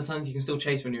boys don't understand. You can still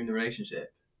chase when you're in the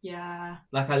relationship.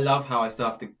 Like I love how I still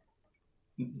have to,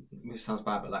 this sounds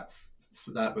bad, but like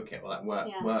flirt with Kit or like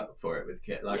work for it with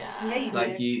Kit, like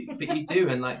you do,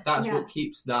 and like that's what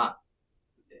keeps that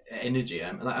energy.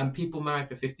 And people married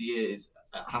for 50 years,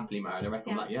 happily married, I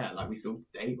reckon, like we still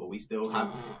date, or we still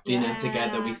have dinner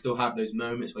together, we still have those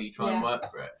moments where you try and work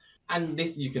for it. And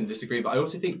this, you can disagree, but I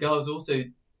also think girls also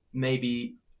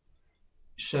maybe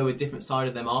show a different side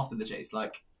of them after the chase.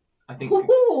 Like I think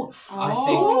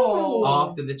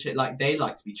after the chase, like they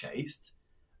like to be chased,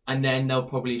 and then they'll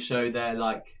probably show their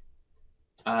like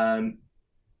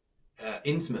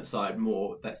intimate side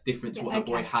more, that's different to what the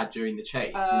boy had during the chase,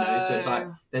 you know. So it's like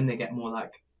then they get more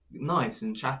like nice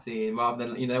and chatty, and rather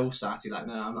than, you know, they're all sassy, like,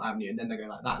 no, I'm not having you, and then they go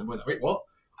like that, and the boy's like, wait, what?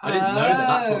 I didn't know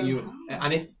that's what you.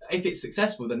 And if it's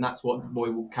successful, then that's what the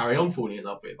boy will carry on falling in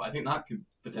love with. But I think that could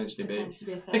potentially be a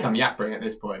thing. I think I'm yappering at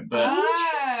this point, but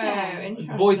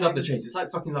interesting. Boys love the chase. It's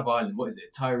like fucking Love Island. What is it?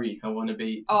 Tyreek. I want to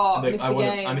be. I miss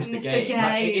the game.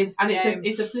 Like,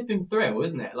 it's a flipping thrill,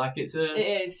 isn't it? Like it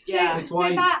is. Yeah. So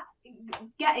that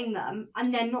getting them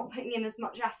and then not putting in as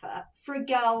much effort for a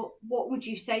girl, what would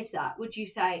you say to that? Would you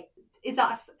say, is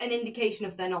that an indication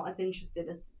of they're not as interested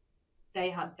as they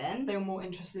had been? They were more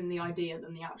interested in the idea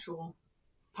than the actual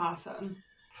person.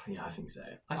 Yeah, I think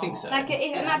so. Like,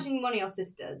 imagine one of your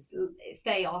sisters, if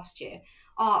they asked you,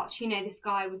 Arch, you know, this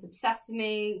guy was obsessed with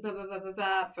me, blah, blah, blah, blah,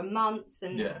 blah, for months,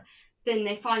 and then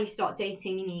they finally start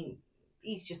dating, and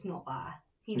he's just not there.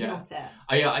 He's not it.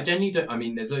 I generally don't. I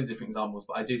mean, there's loads of different examples,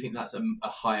 but I do think that's a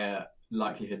higher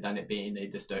likelihood than it being they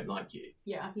just don't like you.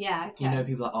 Yeah. Okay. You know,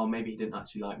 people are like, oh, maybe he didn't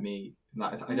actually like me.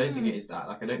 Like, I don't think it is that.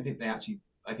 Like, I don't think they actually.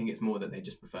 I think it's more that they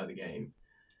just prefer the game.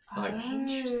 Like,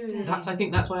 interesting. I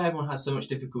think that's why everyone has so much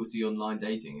difficulty online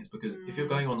dating, is because if you're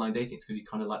going online dating, it's because you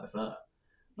kind of like the flirt.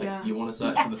 Like you want to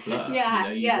search for the flirt.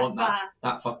 You want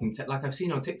that fucking like I've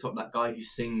seen on TikTok that guy who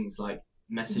sings like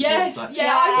messages. Yes, like,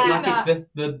 I've seen like that. It's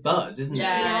the buzz, isn't it? It's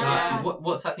Yeah.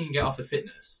 What's that thing you get after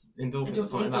fitness? Endorphins or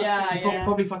something like that. Yeah, You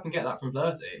probably fucking get that from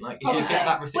flirting. Like if you get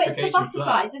that reciprocation. Well, it's the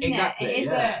butterflies, isn't exactly, it? It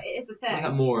is a thing. What's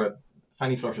that more?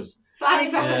 Fanny flushes. Fanny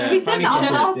flushes. Yeah, We said that on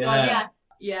the last one,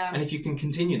 Yeah. And if you can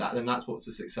continue that, then that's what's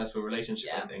a successful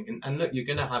relationship, I think. And look, you're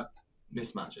gonna have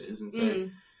mismatches, and so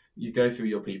you go through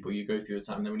your people, you go through your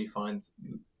time, and then when you find,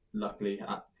 luckily,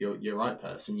 your right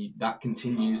person, that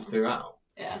continues throughout.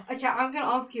 Yeah. Okay, I'm going to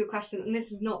ask you a question, and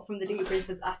this is not from the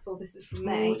debriefers at all. This is from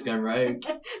me. Oh, it's going rogue.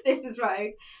 This is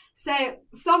rogue. So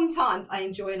sometimes I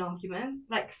enjoy an argument.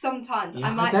 Like sometimes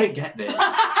I might. I don't get this.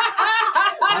 Sometimes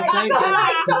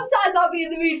I'll be in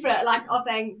the mood for it. Like I'll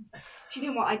think, do you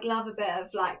know what? I'd love a bit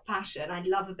of like passion. I'd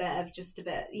love a bit of just a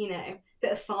bit,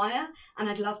 bit of fire, and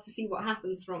I'd love to see what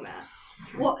happens from it.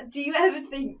 What do you ever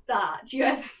think that? Do you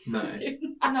ever? No.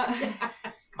 No.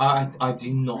 I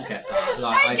do not get that.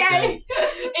 Like, okay.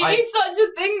 It is such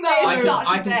a thing, though.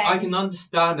 I can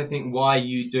understand. I think why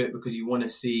you do it, because you want to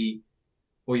see,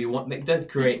 or you want. It does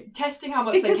create testing how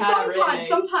much they care.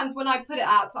 Sometimes when I put it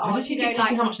out to Archie, I don't think it's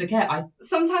testing how much they care.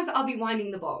 Sometimes I'll be winding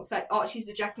the box. Like Archie's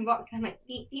ejecting box, and I'm like,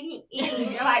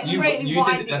 really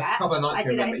winding did it a couple of nights ago.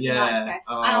 I did it a few nights ago,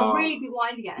 and I'll really be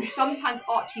winding it. And sometimes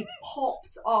Archie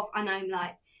pops off, and I'm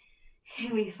like,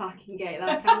 here we fucking go.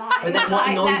 Like, I'm like, but then what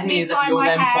annoys me is that you'll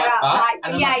then fight back.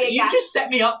 Like, you just set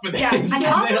me up for this. Yeah. And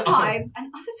other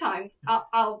times,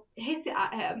 I'll hit it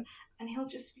at him, and he'll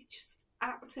just be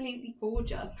absolutely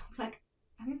gorgeous. I'm like,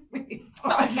 I'm really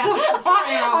sorry. I'm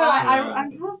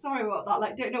kind of sorry about that.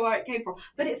 Like, don't know where it came from.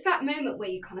 But it's that moment where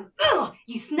you kind of,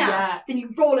 you snap, then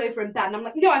you roll over in bed, and I'm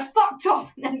like, no, I fucked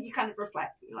off. And then you kind of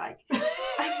reflect, and you're like,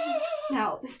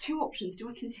 now there's two options. Do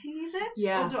I continue this,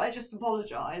 or do I just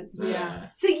apologise? Yeah.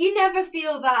 So you never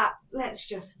feel that. Let's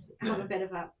just have a bit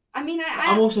of a. I mean,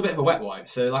 I'm also a bit of a wet wipe,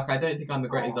 so like I don't think I'm the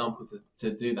great example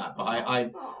to do that. But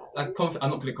I'm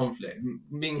not good at conflict.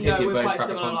 Me and Katie are both crap at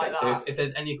conflict. Like so if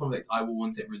there's any conflict, I will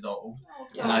want it resolved,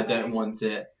 and I don't want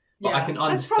it. But I can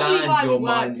understand your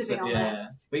mindset. Yeah,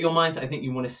 but your mindset, I think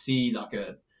you want to see like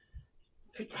a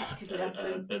protectiveness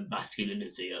a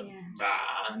masculinity of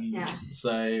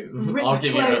so I'll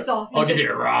give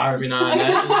you a rah every now and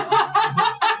then.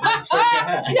 Stroke your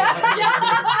hair.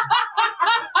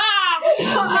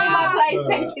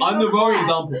 I'm the wrong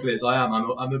example for this. I am.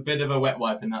 I'm a bit of a wet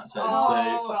wipe in that sense.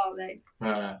 Darling.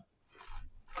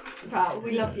 Well,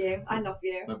 we love you. I love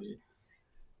you. Love you.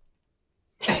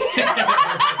 Katie?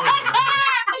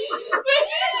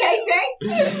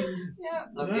 Yeah,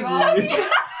 love you all.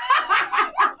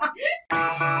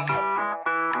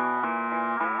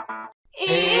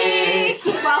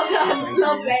 Well done,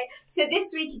 lovely. So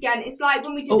this week again, it's like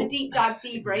when we did the deep dive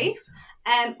debrief.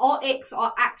 Our icks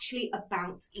are actually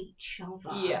about each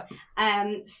other. Yeah.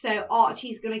 So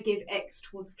Archie's gonna give icks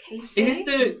towards Casey. Is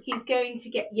this He's going to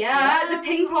get the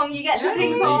ping pong. You get to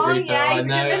ping pong. Yeah, he's a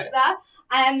good listener.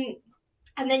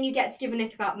 And then you get to give a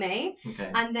nick about me.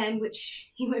 Okay. And then, which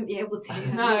he won't be able to.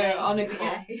 No,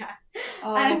 unnickable. Yeah.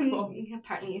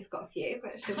 Apparently he's got a few,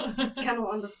 which I just cannot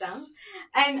understand.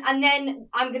 And then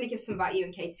I'm going to give some about you,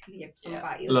 and Katie's going to give some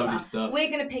about you as Lovely well. Stuff. We're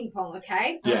going to ping pong,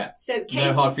 okay? Yeah. So Katie's...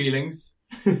 No hard feelings.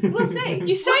 We'll see.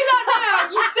 You say that now.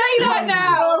 You say that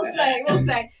now. We'll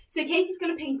see. So Katie's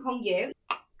going to ping pong you.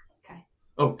 Okay.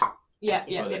 Oh. Yeah.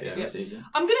 Received, yeah.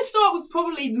 I'm going to start with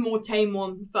probably the more tame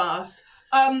one first.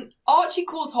 Archie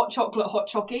calls hot chocolate hot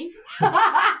chocky.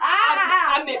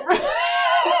 and it...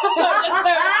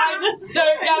 I just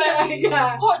don't get it.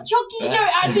 Yeah. Hot chocky. No,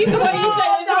 actually, it's the way you say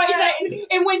it. It's the way you say it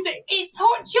in winter. It's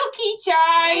hot chocky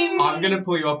time. I'm going to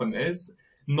pull you up on this.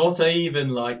 Not even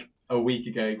like a week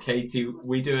ago, Katie,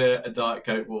 we do a Diet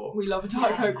Coke walk. We love a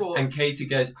Diet Coke walk. And Katie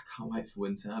goes, I can't wait for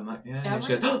winter. I'm like, yeah. And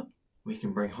she goes, we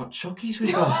can bring hot chockies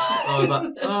with us. I was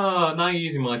like, now you're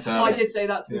using my term. Well, I did say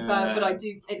that, to be fair, but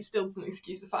it still doesn't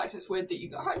excuse the fact it's weird that you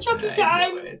got hot chocky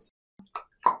time. It's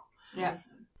weird.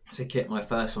 So Kit, my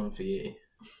first one for you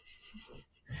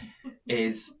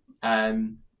is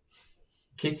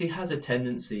Kitty has a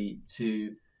tendency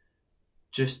to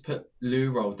just put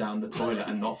loo roll down the toilet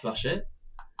and not flush it.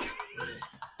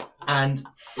 And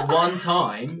one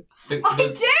time the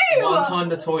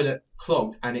toilet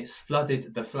clogged and it's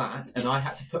flooded the flat, and I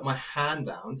had to put my hand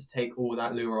down to take all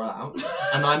that loo roll out.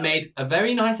 And I made a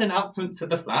very nice announcement to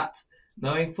the flat,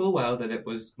 knowing full well that it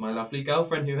was my lovely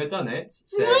girlfriend who had done it,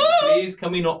 saying, please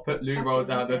can we not put loo roll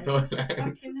down the toilet? But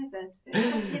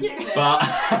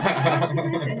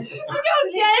look how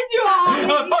scared you are.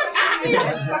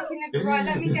 Right,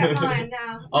 let me get mine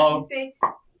now. Let me see.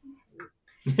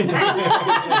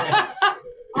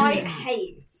 I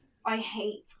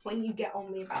hate when you get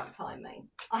on me about timing.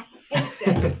 I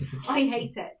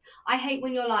hate it. I hate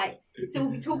when you're like, so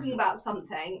we'll be talking about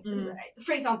something.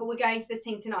 For example, we're going to this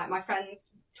thing tonight, my friend's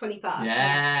 21st.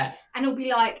 Yeah. And it'll be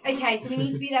like, okay, so we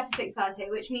need to be there for 6:30,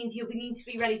 which means we need to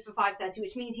be ready for 5:30,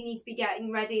 which means you need to be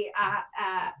getting ready at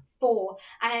 4,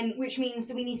 which means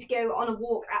that we need to go on a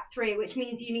walk at 3, which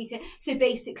means you need to. So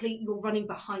basically, you're running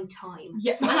behind time.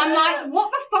 Yeah. And I'm like,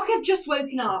 what the fuck? I've just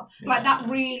woken up. Like that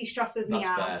really stresses me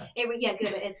out. Fair. Good.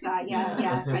 It is fair.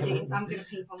 Yeah. Ready. I'm gonna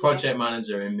ping pong. Project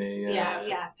manager in me.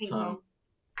 Yeah. Ping pong.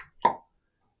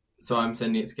 So I'm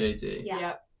sending it to Katie.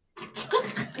 Yeah. I'm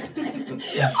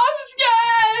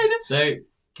scared. So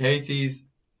Katie's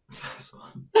first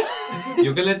one.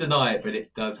 You're gonna deny it, but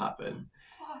it does happen.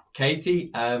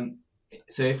 Katie,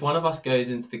 so if one of us goes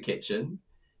into the kitchen,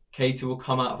 Katie will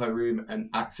come out of her room and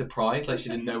act surprised, like she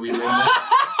didn't know we were in there.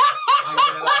 And go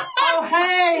like, oh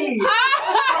hey!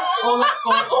 or like,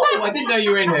 oh, I didn't know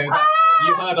you were in here. It's like,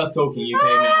 you heard us talking, you came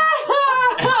in.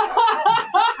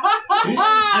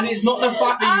 And it's not the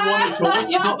fact that you want to talk,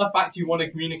 it's not the fact you want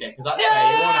to communicate, because that's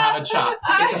fair, you want to have a chat.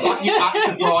 It's the fact you act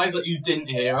surprised that you didn't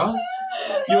hear us.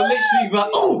 You're literally like,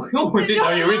 oh, I didn't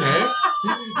know you were in here.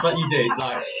 But you did,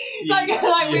 you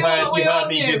heard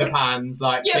me do the pans,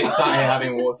 it's sat here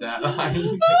having water.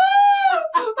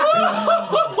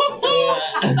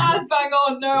 That's bang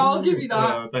on. No, I'll give you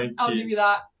that. Oh, thank I'll you. give you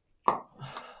that.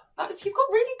 You've got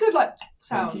really good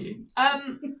sounds.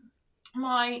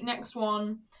 My next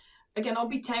one, again, I'll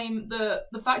be tame. The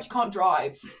fact you can't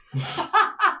drive.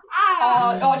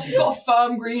 Archie's got a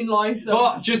firm green license.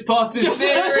 But just passed his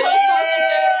theory.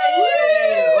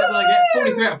 What did I get?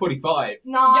 43 out of 45.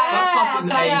 No. That's like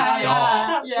an A star.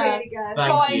 That's really good.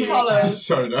 Flying colours. I'm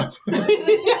so nervous.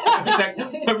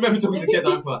 I remember talking to Kit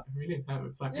and I was like, I'm really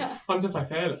nervous. What happens if I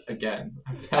fail again?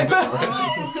 I failed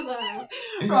already.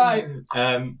 Right.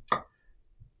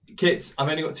 Kit's, I've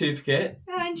only got 2 for Kit.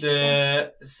 Oh, interesting.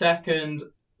 The second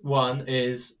one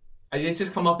is, this has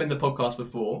come up in the podcast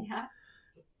before,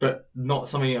 but not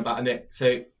something about Nick.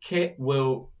 So Kit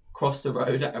will cross the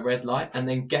road at a red light and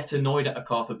then get annoyed at a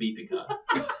car for beeping her.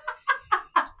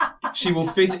 She will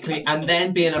physically, and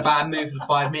then be in a bad mood for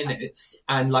 5 minutes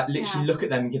and literally look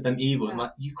at them and give them evil. I'm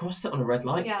like, you crossed it on a red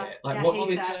light, Kit. What do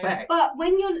you expect? But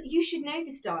when you should know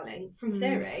this, darling, from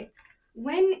theory.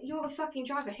 When you're the fucking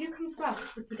driver, who comes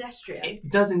first? The pedestrian. It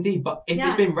does indeed, but if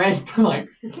it's been red for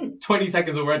 20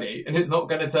 seconds already and it's not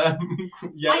going to turn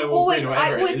yellow or green or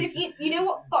whatever it is. You know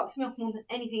what fucks me off more than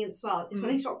anything in this world is when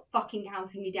they start fucking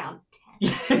counting me down.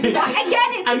 10. Again,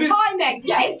 it's the timing.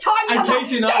 Yeah, it's timing. And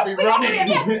Katie and I will be running.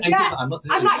 I'm not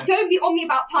doing I'm don't be on me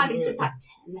about timing. So it's 10,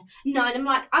 9.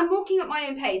 I'm I'm walking at my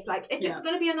own pace. If it's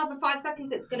going to be another 5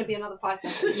 seconds, it's going to be another 5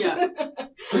 seconds. Yeah.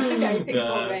 Okay, pick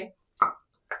on me.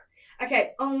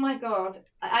 Okay, oh my god,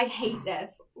 I hate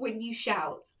this when you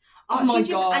shout. Oh my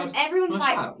god. And everyone's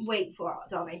shout? wait for it,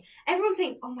 darling. Everyone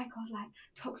thinks, oh my god,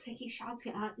 toxic, he's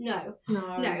shouting at her. No.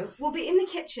 We'll be in the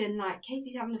kitchen,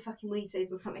 Katie's having a fucking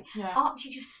Weetos or something. Yeah.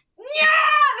 Archie just,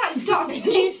 starts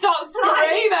He starts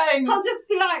screaming. I'll just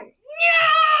be like,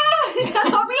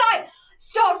 and I'll be like,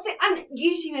 and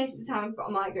usually most of the time I've got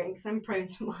a migraine because I'm prone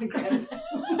to migraine.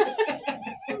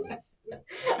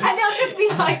 And they'll just be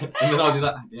like... And then I'll do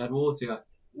that. Have you had water?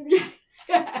 No.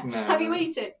 Have you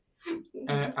eaten?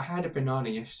 I had a banana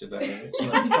yesterday.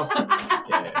 But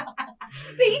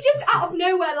you just out of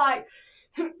nowhere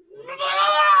and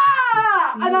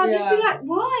I'll just be like,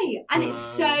 why? And it's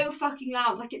so fucking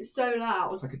loud. It's so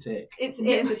loud. It's like a tick. It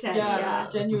is a tick, yeah.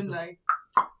 Genuinely.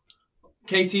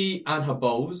 Katie and her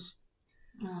bowls.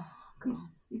 Oh, come on.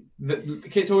 The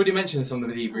Kit's already mentioned this on the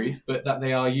debrief, but that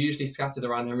they are usually scattered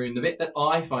around her room. The bit that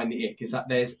I find the ick is that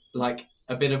there's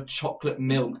a bit of chocolate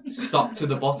milk stuck to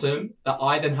the bottom that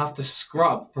I then have to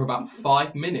scrub for about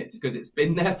 5 minutes because it's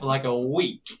been there for a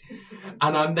week,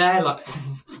 and I'm there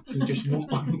just. I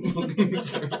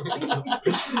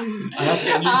have to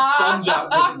get a new sponge out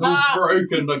because it's all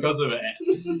broken because of it.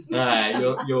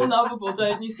 You're lovable,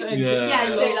 don't you think? Yeah,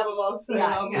 it's so lovable.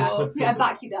 Yeah,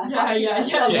 back you there. Yeah,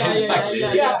 exactly.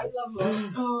 Yeah, it's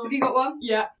lovable. Have you got one?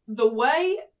 Yeah, the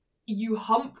way you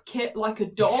hump Kit like a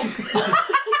dog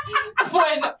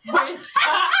when we're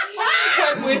sat.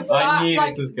 I knew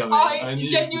this was coming. I knew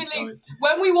genuinely,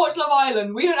 when we watch Love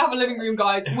Island, we don't have a living room,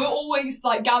 guys. We'll always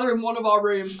gather in one of our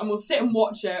rooms and we'll sit and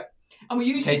watch it. And we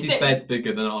usually Casey's bed's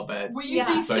bigger than our beds. We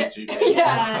usually so sit. stupid. We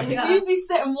usually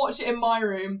sit and watch it in my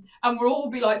room, and we'll all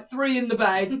be like 3 in the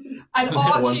bed, and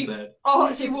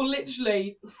Archie will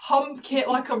literally hump Kit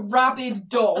like a rabid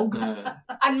dog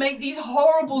and make these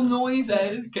horrible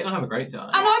noises. Kit and I have a great time.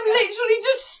 And I'm literally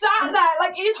just sat there,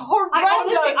 like, it's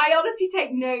horrendous. I honestly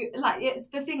take no, like, it's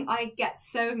the thing I get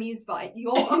so amused by,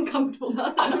 your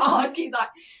uncomfortableness, and Archie's like,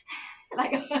 and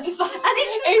it's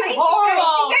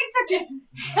horrible. It's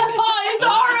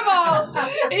horrible.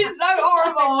 It's so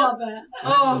horrible. I love it.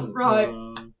 Oh, right.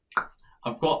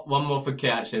 I've got one more for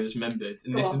Kit, actually, I just remembered.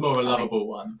 And this is more of a lovable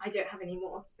one. I don't have any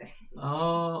more, so.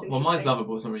 Oh, well, mine's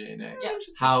lovable, it's not really, Yeah,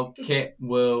 how Kit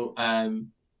will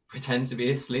pretend to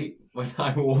be asleep when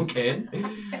I walk in.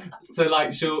 So,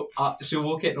 like, she'll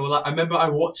walk in, or like, I remember I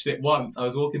watched it once. I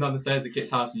was walking down the stairs at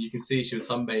Kit's house, and you can see she was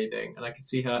sunbathing, and I could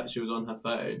see she was on her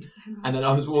phone. So nice. And then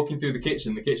I was walking through the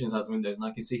kitchen has windows, and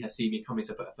I could see her see me coming,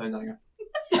 so I put her phone down and go.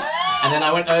 And then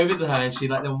I went over to her, and she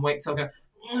like then wakes up and goes,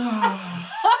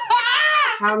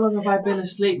 how long have I been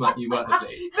asleep? Like, you weren't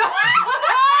asleep.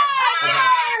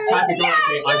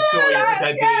 Categorically, I saw you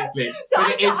pretend to be asleep. So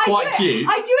but it is quite cute.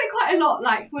 I do it quite a lot.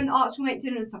 Like, when Archie will make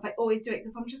dinner and stuff, I always do it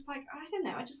because I'm just like, I don't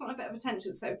know, I just want a bit of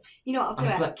attention. So, you know what, I'll do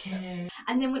it. Like,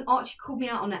 and then when Archie called me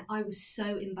out on it, I was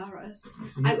so embarrassed.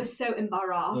 I was so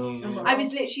embarrassed. I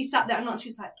was literally sat there and Archie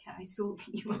was like, I saw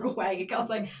that you were awake. I was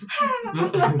like,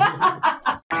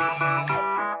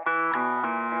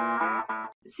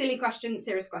 silly question,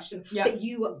 serious question, but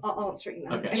you are answering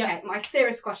them. Okay. My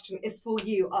serious question is for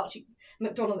you, Archie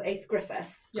McDonald's Ace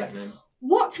Griffiths.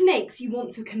 What makes you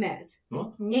want to commit?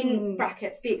 What? In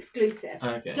brackets, be exclusive.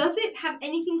 Okay. Does it have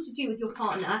anything to do with your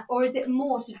partner, or is it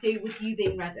more to do with you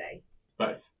being ready?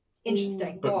 Both.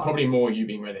 Interesting. But probably more you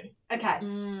being ready. Okay.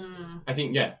 I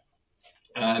think,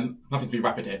 nothing to be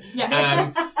rapid here.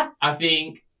 I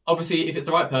think, obviously, if it's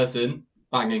the right person,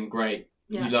 banging, great.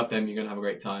 You love them, you're going to have a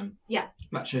great time. Yeah.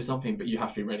 That shows something, but you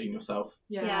have to be ready in yourself.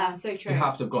 Yeah, so true. You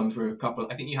have to have gone through a couple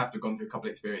of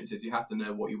experiences. You have to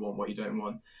know what you want, what you don't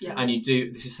want. Yeah. And you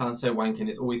do, sounds so wanking,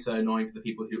 it's always so annoying for the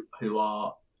people who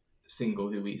are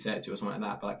single, who we say it to or something like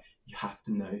that, but like, you have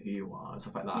to know who you are and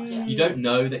stuff like that. You don't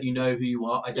know that you know who you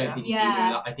are. I don't think you do know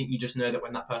that. I think you just know that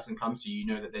when that person comes to you, you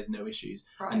know that there's no issues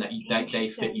and that they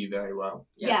fit you very well.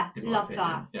 Yeah, love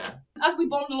that. Yeah. As we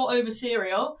bond a lot over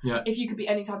cereal, if you could be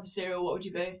any type of cereal, what would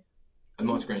you be? A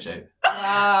multigrain shape.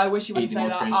 I wish you wouldn't say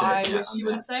that. I wish you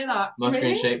wouldn't say that.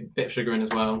 Multigrain shape, bit of sugar in as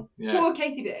well. Yeah. What would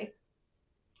Casey be?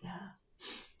 Yeah.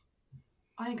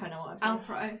 I think I know what I'd be.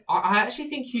 Alpro. I actually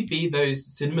think you'd be those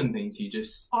cinnamon things you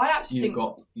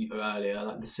got earlier,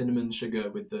 like the cinnamon sugar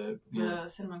with the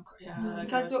cinnamon.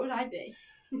 Guys, what would I be?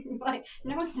 Like,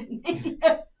 no one said me.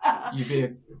 You'd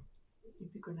be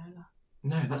granola.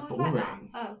 No, that's boring. Like that.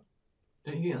 Oh.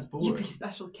 Don't you think that's boring? You'd be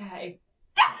Special K.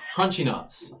 Crunchy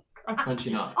nuts.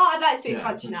 Crunchy nuts. Oh, I'd like to be a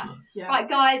crunchy nut. Yeah. Right,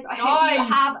 guys, I hope you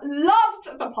have loved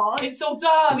the pod. It's all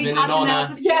done. We've had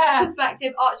an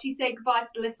perspective. Archie, say goodbye to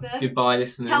the listeners. Goodbye,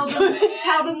 listeners.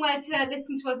 Tell them where to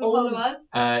listen to us and follow us.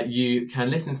 You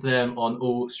can listen to them on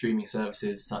all streaming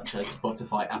services such as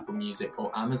Spotify, Apple Music,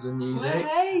 or Amazon Music.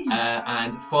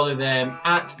 And follow them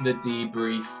at The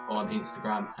Debrief on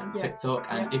Instagram and TikTok.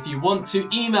 And if you want to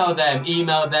email them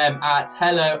at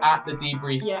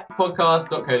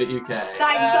hello@thedebriefpodcast.co.uk.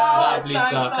 Thanks, Lovely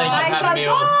stuff. Thank you for having me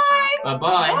on.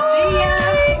 Bye-bye. See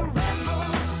ya.